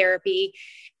hormone therapy.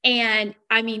 And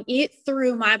I mean, it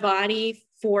threw my body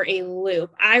for a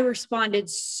loop. I responded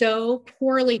so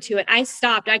poorly to it. I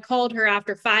stopped. I called her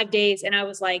after 5 days and I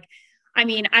was like,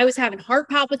 I was having heart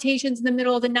palpitations in the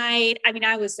middle of the night.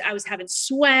 I was having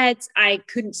sweats. I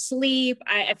couldn't sleep.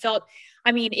 I felt,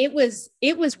 it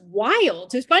was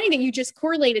wild. So it's funny that you just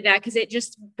correlated that because it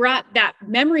just brought that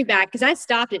memory back because I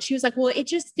stopped it. She was like, well, it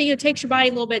just, takes your body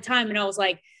a little bit of time. And I was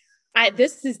like,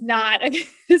 this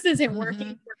isn't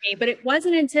working for me. But it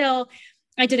wasn't until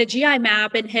I did a GI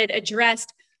map and had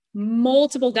addressed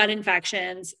multiple gut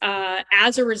infections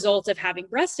as a result of having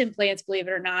breast implants, believe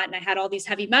it or not. And I had all these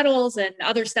heavy metals and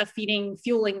other stuff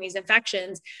fueling these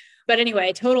infections. But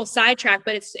anyway, total sidetrack,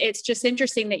 but it's just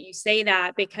interesting that you say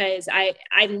that because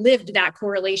I lived that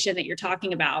correlation that you're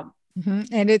talking about. Mm-hmm.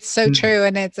 And it's so true.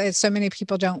 And it's so many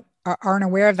people don't aren't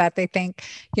aware of that. They think,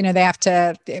 they have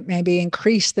to maybe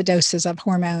increase the doses of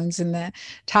hormones in the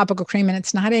topical cream. And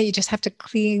it's not it. You just have to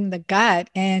clean the gut.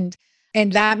 And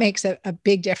that makes a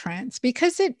big difference,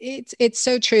 because it's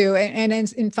so true. And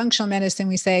in functional medicine,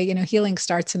 we say, healing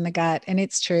starts in the gut, and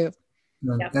it's true.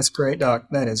 That's great, Doc.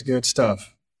 That is good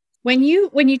stuff. When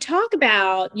you talk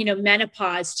about,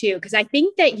 menopause too, because I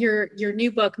think that your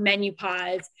new book,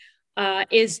 Menopause,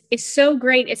 is so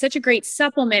great. It's such a great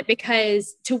supplement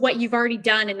because to what you've already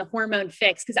done in the Hormone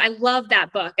Fix, because I love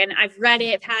that book and I've read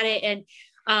it, I've had it. And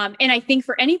I think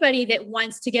for anybody that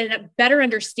wants to get a better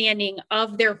understanding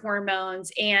of their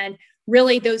hormones and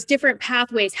really those different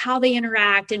pathways, how they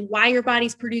interact and why your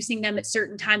body's producing them at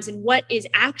certain times and what is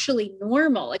actually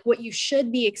normal, like what you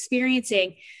should be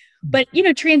experiencing. But,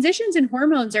 transitions in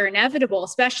hormones are inevitable,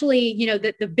 especially,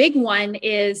 the big one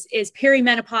is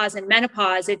perimenopause and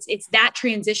menopause. It's that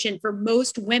transition for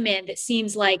most women that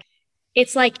seems like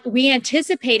it's like we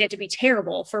anticipate it to be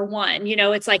terrible for one.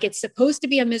 It's like it's supposed to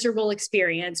be a miserable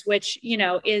experience, which,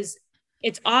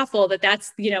 it's awful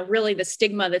that's, really the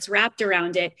stigma that's wrapped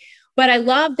around it. But I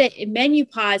love that in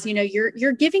menopause,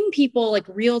 you're giving people like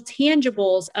real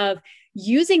tangibles of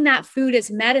using that food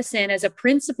as medicine, as a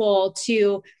principle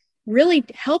to really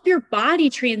help your body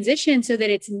transition so that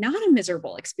it's not a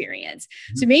miserable experience.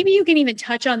 So maybe you can even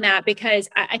touch on that, because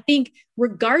I think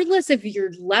regardless of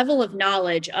your level of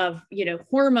knowledge of,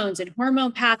 hormones and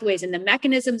hormone pathways and the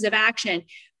mechanisms of action,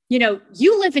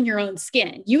 you live in your own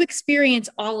skin, you experience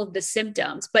all of the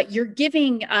symptoms, but you're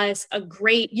giving us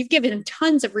you've given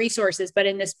tons of resources, but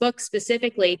in this book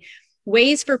specifically,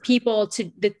 ways for people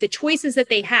to the choices that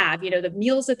they have, the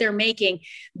meals that they're making,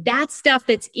 that stuff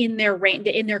that's in their range,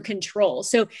 in their control.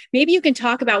 So maybe you can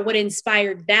talk about what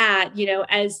inspired that,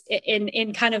 as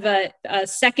in kind of a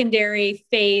secondary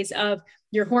phase of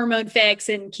your Hormone Fix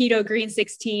and Keto Green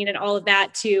 16 and all of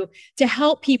that to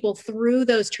help people through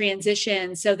those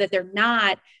transitions so that they're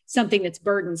not something that's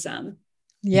burdensome.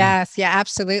 Yes, yeah,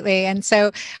 absolutely. And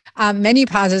so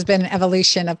Menopause has been an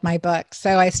evolution of my book.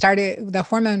 So I started the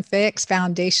Hormone Fix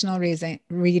foundational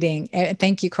reading.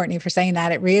 Thank you, Courtney, for saying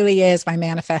that. It really is my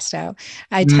manifesto.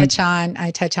 I touch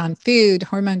on food,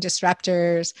 hormone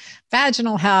disruptors,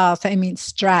 vaginal health,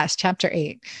 stress, chapter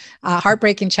 8,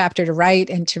 heartbreaking chapter to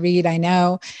write and to read, I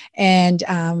know. And,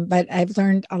 but I've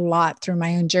learned a lot through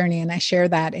my own journey, and I share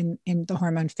that in the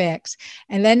Hormone Fix.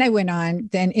 And then I went on,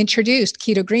 then introduced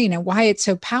Keto Green and why it's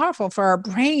so powerful for our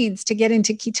brains to get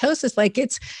into ketosis. Like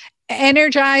it's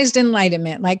energized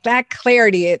enlightenment, like that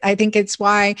clarity. I think it's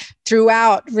why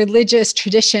throughout religious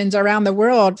traditions around the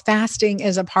world, fasting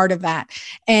is a part of that.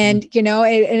 And, in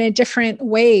a different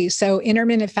way. So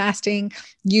intermittent fasting,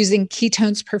 using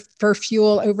ketones for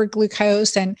fuel over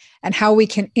glucose, and how we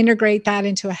can integrate that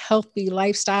into a healthy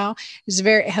lifestyle is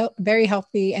very, very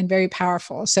healthy and very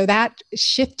powerful. So that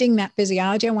shifting that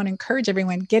physiology, I want to encourage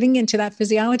everyone getting into that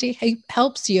physiology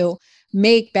helps you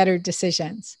make better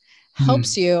decisions.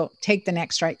 Helps you take the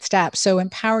next right step. So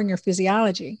empowering your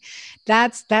physiology,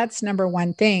 that's number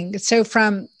one thing. So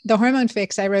from the Hormone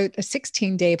Fix, I wrote a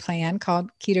 16-day plan called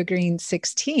Keto Green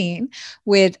 16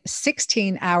 with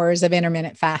 16 hours of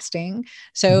intermittent fasting.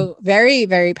 So very,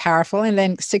 very powerful. And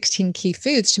then 16 key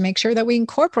foods to make sure that we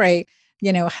incorporate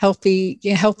healthy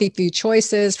food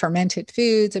choices, fermented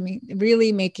foods.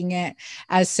 Really making it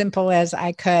as simple as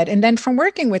I could. And then from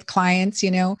working with clients,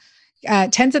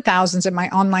 tens of thousands of my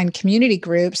online community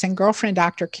groups and girlfriend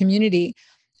doctor community,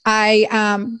 I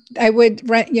would,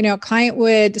 a client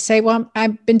would say, well,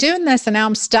 I've been doing this and now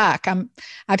I'm stuck.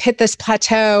 I've hit this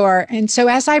plateau, and so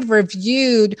as I've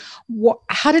reviewed,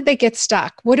 how did they get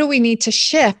stuck? What do we need to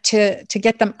shift to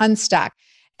get them unstuck?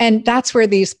 And that's where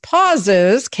these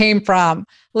pauses came from.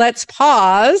 Let's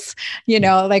pause,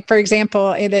 like, for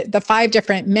example, the 5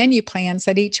 different menu plans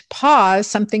that each pause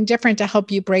something different to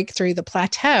help you break through the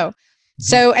plateau.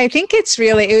 So I think it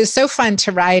was so fun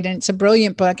to write, and it's a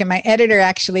brilliant book. And my editor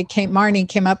actually Marnie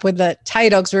came up with the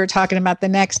title because we were talking about the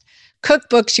next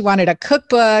cookbook. She wanted a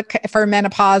cookbook for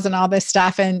menopause and all this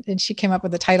stuff. And she came up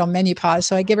with the title Menopause.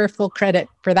 So I give her full credit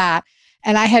for that.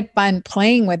 And I had fun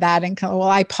playing with that and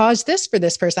I paused this for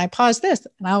this person. I paused this.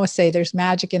 And I always say there's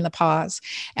magic in the pause.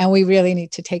 And we really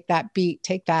need to take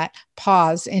that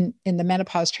pause in the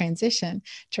menopause transition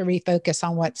to refocus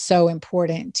on what's so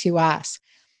important to us.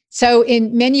 So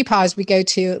in Menopause, we go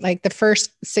to like the first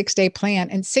 6-day plan,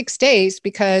 and 6 days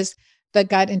because the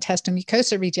gut intestinal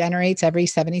mucosa regenerates every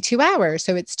 72 hours.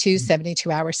 So it's 2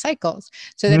 72-hour cycles.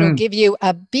 So that'll give you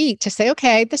a beat to say,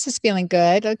 okay, this is feeling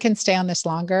good. I can stay on this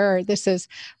longer, or this is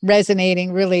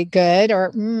resonating really good,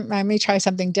 or let me try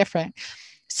something different.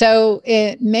 So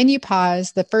menu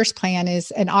pause, the first plan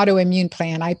is an autoimmune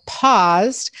plan. I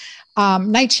paused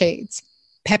nightshades,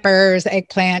 peppers,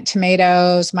 eggplant,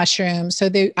 tomatoes, mushrooms. So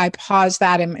I paused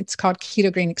that, and it's called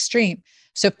Keto Green Extreme.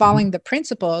 So following the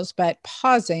principles, but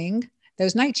pausing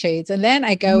those nightshades. And then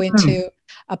I go into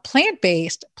a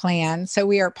plant-based plan. So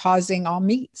we are pausing all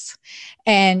meats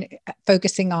and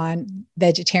focusing on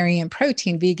vegetarian,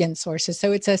 protein, vegan sources.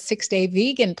 So it's a 6-day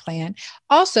vegan plan,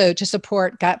 also to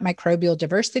support gut microbial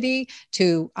diversity,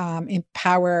 to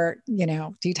empower,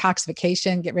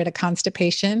 detoxification, get rid of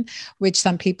constipation, which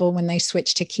some people, when they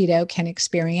switch to keto, can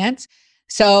experience.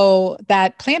 So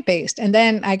that plant-based. And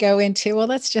then I go into, well,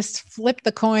 let's just flip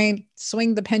the coin,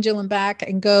 swing the pendulum back,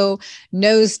 and go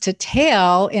nose to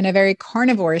tail in a very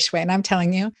carnivore-ish way. And I'm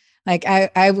telling you, like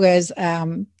I was,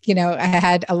 I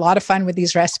had a lot of fun with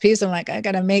these recipes. I'm like, how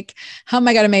am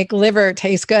I going to make liver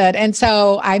taste good? And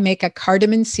so I make a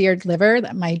cardamom seared liver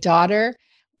that my daughter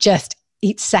just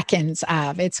eats seconds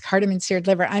of. It's cardamom seared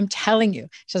liver. I'm telling you,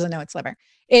 she doesn't know it's liver.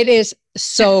 It is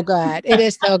so good. It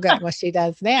is so good. Well, she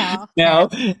does now. Now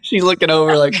she's looking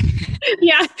over like,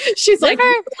 yeah, she's liver?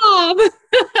 like, Mom.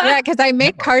 Yeah, because I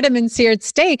make cardamom seared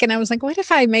steak, and I was like, what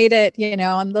if I made it,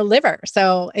 on the liver?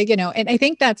 So, and I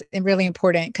think that's really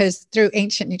important, because through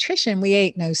ancient nutrition, we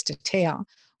ate nose to tail.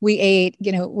 We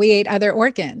ate other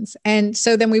organs. And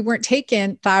so then we weren't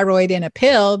taking thyroid in a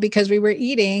pill because we were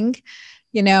eating,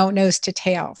 nose to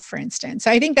tail, for instance.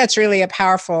 So I think that's really a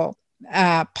powerful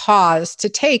pause to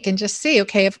take and just see,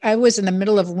 okay, if I was in the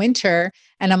middle of winter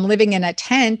and I'm living in a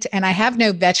tent and I have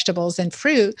no vegetables and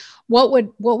fruit, what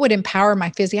would empower my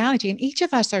physiology? And each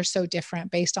of us are so different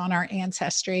based on our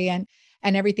ancestry and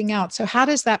everything else. So how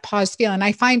does that pause feel? And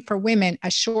I find for women,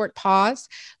 a short pause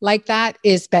like that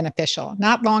is beneficial,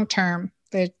 not long-term.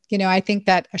 But, I think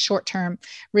that a short term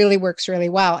really works really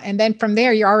well. And then from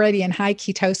there, you're already in high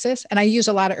ketosis. And I use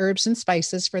a lot of herbs and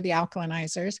spices for the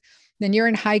alkalinizers. Then you're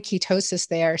in high ketosis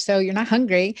there. So you're not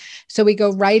hungry. So we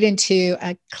go right into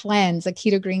a cleanse, a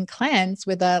keto green cleanse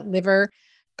with a liver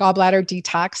gallbladder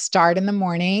detox, start in the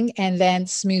morning, and then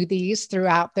smoothies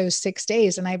throughout those 6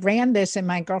 days. And I ran this in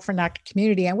my Girlfriend Doctor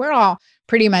community, and we're all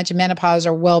pretty much menopause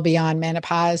or well beyond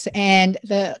menopause. And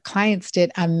the clients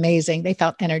did amazing. They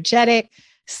felt energetic,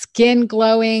 skin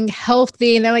glowing,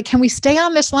 healthy. And they're like, can we stay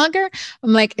on this longer?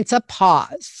 I'm like, it's a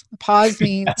pause. A pause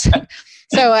means...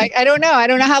 So I don't know. I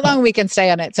don't know how long we can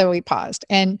stay on it. So we paused.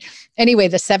 And anyway,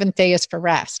 the 7th day is for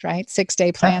rest, right?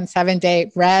 6-day plan,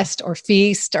 7-day rest or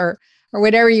feast or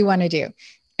whatever you want to do.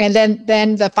 And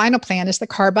then the final plan is the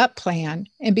carb up plan.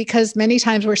 And because many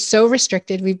times we're so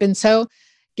restricted, we've been so,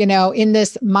 in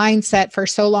this mindset for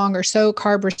so long or so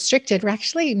carb restricted, we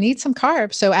actually need some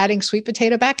carbs. So adding sweet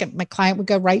potato back, and my client would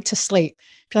go right to sleep.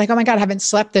 Be like, oh my God, I haven't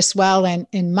slept this well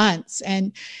in months.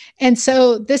 And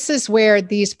so this is where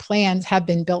these plans have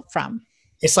been built from.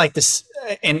 It's like this,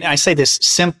 and I say this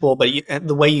simple, but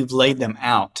the way you've laid them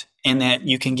out, and that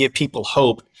you can give people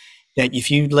hope that if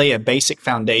you lay a basic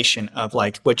foundation of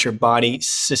like what your body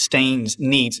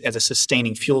needs as a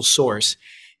sustaining fuel source,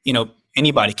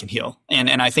 anybody can heal.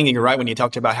 And I think you're right when you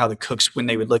talked about how the cooks, when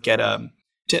they would look at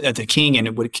the king and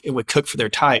it would cook for their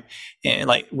type.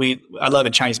 And I love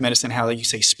in Chinese medicine how you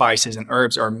say spices and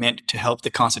herbs are meant to help the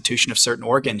constitution of certain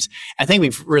organs. I think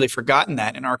we've really forgotten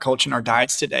that in our culture and our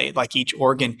diets today. Like each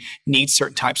organ needs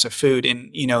certain types of food and,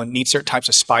 needs certain types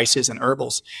of spices and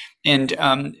herbals. And,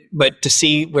 but to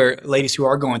see where ladies who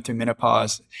are going through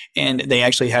menopause and they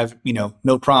actually have,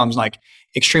 no problems, like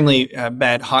extremely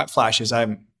bad hot flashes.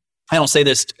 I don't say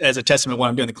this as a testament of what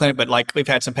I'm doing in the clinic, but like we've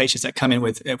had some patients that come in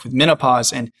with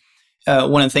menopause, and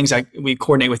one of the things we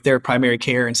coordinate with their primary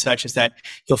care and such is that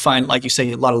you'll find, like you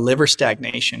say, a lot of liver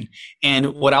stagnation.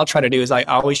 And what I'll try to do is I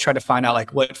always try to find out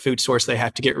like what food source they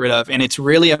have to get rid of. And it's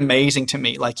really amazing to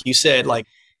me, like you said, like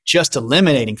just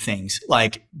eliminating things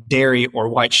like dairy or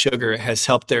white sugar has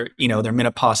helped their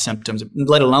menopause symptoms,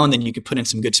 let alone then you could put in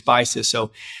some good spices.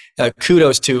 So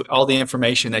kudos to all the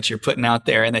information that you're putting out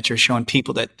there and that you're showing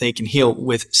people that they can heal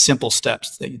with simple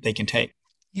steps that they can take.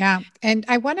 Yeah. And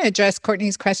I want to address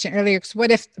Courtney's question earlier, because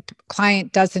what if the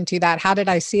client doesn't do that? How did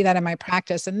I see that in my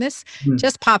practice? And this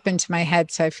just popped into my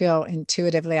head. So I feel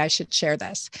intuitively I should share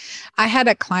this. I had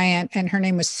a client and her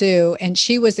name was Sue, and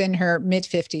she was in her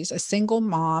mid-50s, a single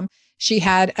mom. She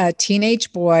had a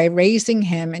teenage boy raising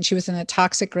him, and she was in a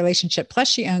toxic relationship. Plus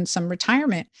she owned some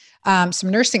retirement, some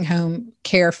nursing home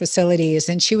care facilities.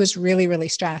 And she was really, really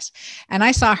stressed. And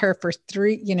I saw her for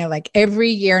every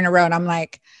year in a row. And I'm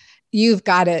like, I've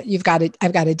got to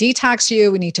detox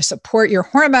you. We need to support your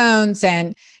hormones.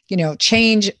 And,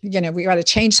 change, we got to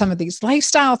change some of these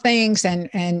lifestyle things.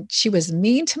 And she was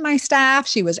mean to my staff.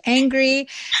 She was angry.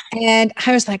 And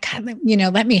I was like, God,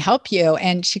 let me help you.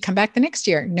 And she come back the next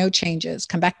year, no changes.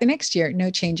 Come back the next year, no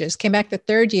changes. Came back the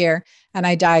third year, and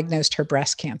I diagnosed her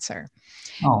breast cancer.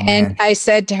 Oh, and man. I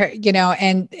said to her,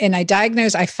 and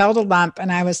I felt a lump,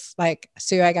 and I was like,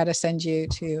 Sue, I got to send you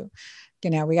to,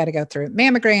 we got to go through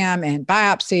mammogram and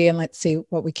biopsy, and let's see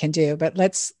what we can do, but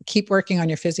let's keep working on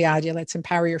your physiology. Let's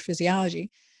empower your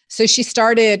physiology. So she's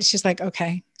like,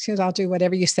 okay. She goes, I'll do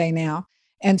whatever you say now.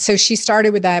 And so she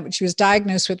started with that. She was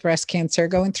diagnosed with breast cancer,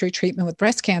 going through treatment with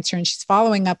breast cancer, and she's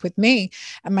following up with me.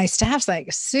 And my staff's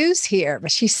like, Sue's here,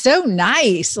 but she's so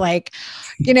nice. Like,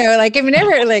 if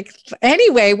never,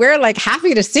 anyway, we're like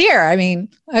happy to see her. I mean,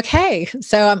 okay.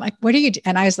 So I'm like, what are you doing?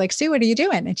 And I was like, Sue, what are you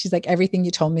doing? And she's like, everything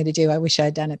you told me to do. I wish I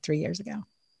had done it 3 years ago.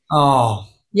 Oh,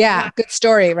 yeah. Good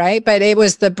story. Right. But it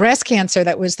was the breast cancer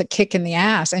that was the kick in the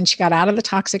ass. And she got out of the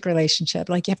toxic relationship.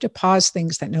 Like, you have to pause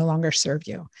things that no longer serve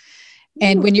you.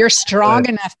 And when you're strong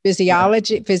enough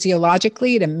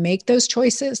physiologically to make those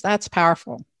choices, that's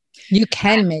powerful. You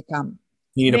can make them.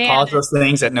 You need to pause those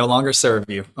things that no longer serve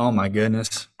you. Oh my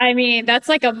goodness. I mean, that's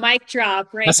like a mic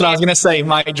drop, right? That's what I was going to say.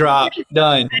 Mic drop.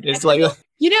 Done. It's like,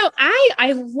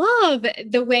 I love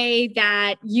the way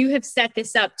that you have set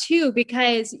this up too,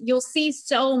 because you'll see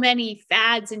so many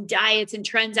fads and diets and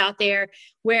trends out there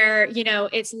where,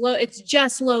 it's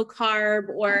just low carb,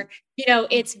 or,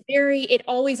 it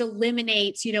always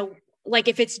eliminates, like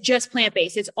if it's just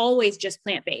plant-based, it's always just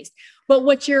plant-based. But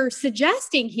what you're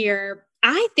suggesting here,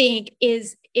 I think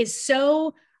is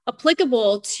so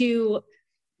applicable to,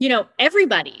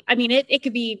 everybody. I mean, it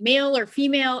could be male or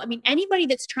female. I mean, anybody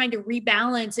that's trying to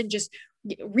rebalance and just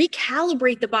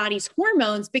recalibrate the body's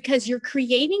hormones, because you're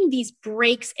creating these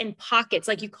breaks and pockets,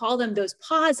 like you call them, those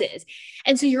pauses.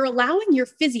 And so you're allowing your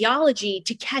physiology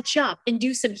to catch up and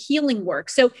do some healing work.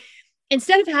 So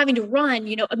instead of having to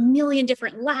run, a million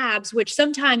different labs, which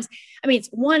sometimes,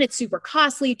 it's super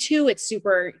costly. Two, it's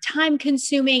super time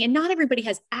consuming, and not everybody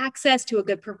has access to a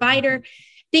good provider.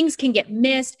 Things can get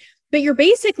missed. But you're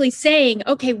basically saying,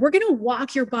 okay, we're going to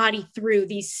walk your body through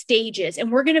these stages,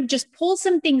 and we're going to just pull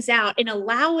some things out and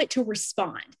allow it to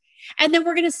respond. And then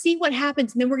we're going to see what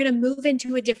happens. And then we're going to move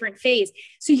into a different phase.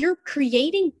 So you're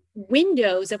creating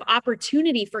windows of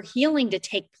opportunity for healing to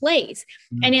take place.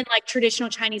 Mm-hmm. And in like traditional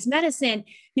Chinese medicine,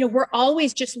 we're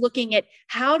always just looking at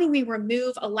how do we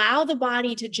allow the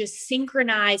body to just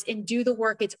synchronize and do the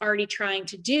work it's already trying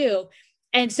to do.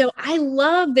 And so I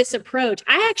love this approach.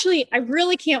 I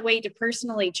really can't wait to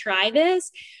personally try this,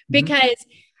 because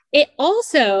it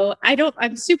also,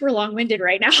 I'm super long-winded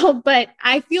right now, but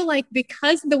I feel like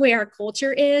because of the way our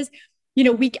culture is,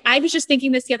 I was just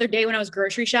thinking this the other day when I was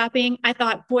grocery shopping. I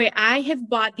thought, boy, I have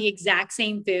bought the exact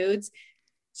same foods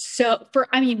for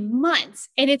months.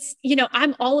 And it's,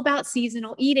 I'm all about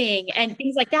seasonal eating and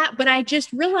things like that. But I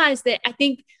just realized that I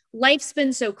think life's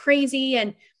been so crazy,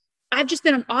 and I've just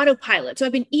been on autopilot. So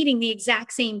I've been eating the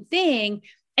exact same thing.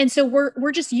 And so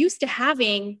we're just used to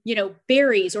having,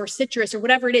 berries or citrus or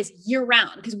whatever it is year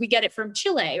round, because we get it from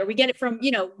Chile, or we get it from,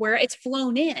 where it's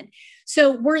flown in.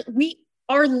 So we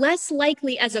are less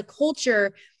likely as a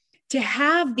culture to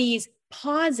have these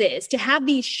pauses, to have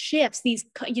these shifts, these,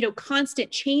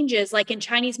 constant changes. Like in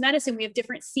Chinese medicine, we have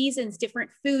different seasons, different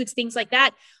foods, things like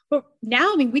that. But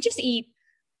now, we just eat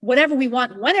whatever we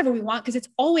want, whenever we want, because it's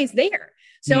always there.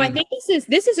 So I think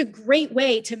this is a great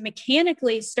way to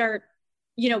mechanically start,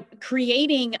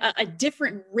 creating a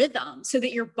different rhythm, so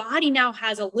that your body now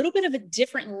has a little bit of a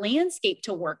different landscape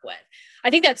to work with. I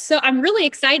think I'm really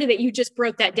excited that you just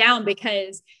broke that down,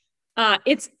 because I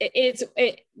think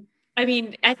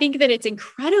that it's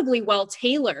incredibly well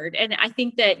tailored. And I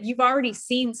think that you've already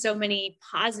seen so many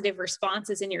positive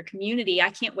responses in your community.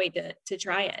 I can't wait to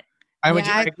try it. I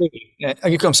agree.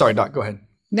 I'm sorry, Doc, go ahead.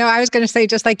 No, I was going to say,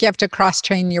 just like you have to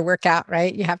cross-train your workout,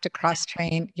 right? You have to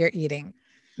cross-train your eating.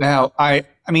 Now,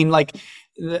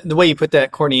 the way you put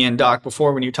that, Courtney and Doc,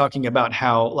 before, when you're talking about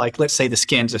how, like, let's say the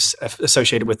skin's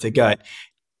associated with the gut.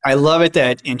 I love it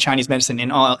that in Chinese medicine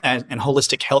and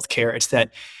holistic healthcare, it's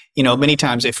that, many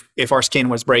times if our skin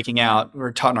was breaking out,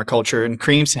 we're taught in our culture, and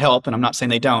creams help, and I'm not saying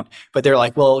they don't, but they're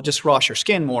like, well, just wash your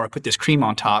skin more, put this cream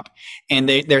on top. And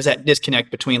there's that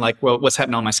disconnect between, like, well, what's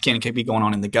happening on my skin could be going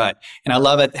on in the gut. And I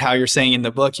love it how you're saying in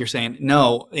the book, you're saying,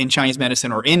 no, in Chinese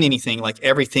medicine or in anything, like,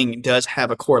 everything does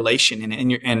have a correlation.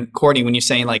 And Courtney, when you're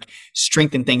saying, like,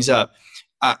 strengthen things up,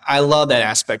 I love that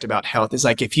aspect about health. It's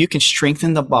like if you can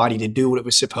strengthen the body to do what it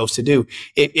was supposed to do,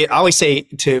 I always say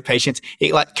to patients,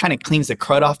 it like kind of cleans the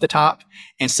crud off the top.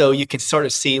 And so you can sort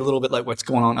of see a little bit like what's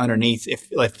going on underneath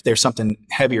if there's something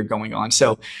heavier going on.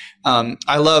 So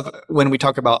I love when we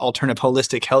talk about alternative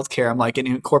holistic healthcare, I'm like, it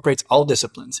incorporates all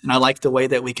disciplines. And I like the way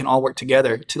that we can all work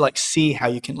together to like see how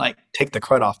you can like take the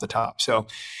crud off the top. So,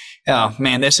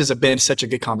 man, this has been such a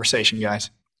good conversation, guys.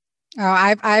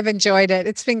 Oh, I've enjoyed it.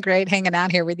 It's been great hanging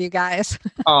out here with you guys.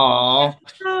 Oh,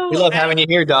 we love having you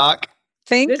here, Doc.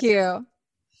 Thank you.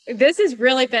 This has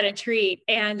really been a treat.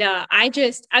 And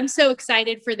I'm so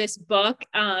excited for this book.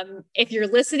 If you're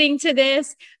listening to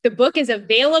this, the book is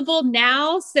available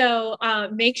now. So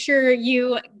make sure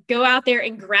you go out there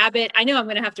and grab it. I know I'm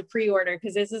going to have to pre-order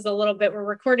because this is we're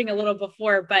recording a little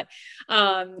before, but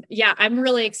yeah, I'm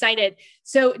really excited.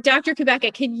 So Dr.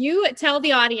 Kubeka, can you tell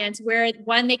the audience where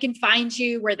they can find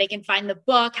you, where they can find the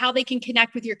book, how they can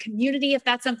connect with your community if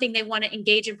that's something they want to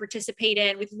engage and participate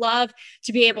in? We'd love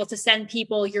to be able to send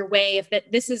people your way if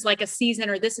this is like a season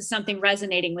or this is something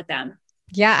resonating with them.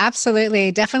 Yeah,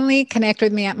 absolutely. Definitely connect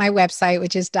with me at my website,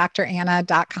 which is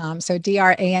dranna.com. So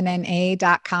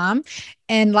DRANNA.com.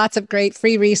 And lots of great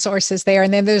free resources there.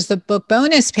 And then there's the book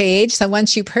bonus page. So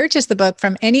once you purchase the book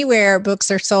from anywhere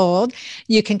books are sold,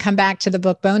 you can come back to the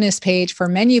book bonus page for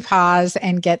menopause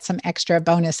and get some extra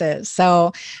bonuses.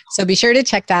 So be sure to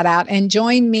check that out and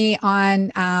join me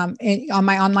on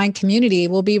my online community.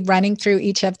 We'll be running through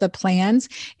each of the plans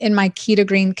in my Keto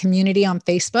Green community on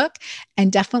Facebook.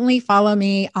 And definitely follow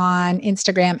me on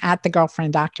Instagram at The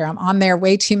Girlfriend Doctor. I'm on there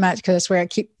way too much because that's where I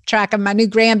keep track of my new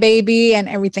grandbaby and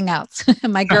everything else.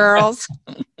 My girls.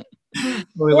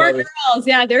 More girls.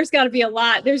 Yeah, there's got to be a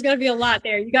lot. There's got to be a lot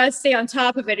there. You got to stay on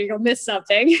top of it or you'll miss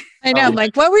something. I know. I'm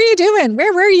like, what were you doing?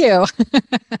 Where were you?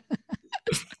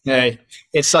 Hey,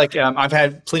 it's like I've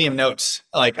had plenty of notes.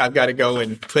 Like I've got to go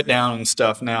and put down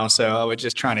stuff now. So I was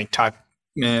just trying to type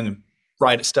in and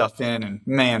write stuff in. And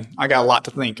man, I got a lot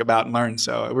to think about and learn.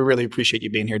 So we really appreciate you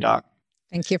being here, Doc.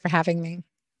 Thank you for having me.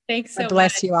 Thanks so much. God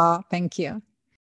bless you all. Thank you.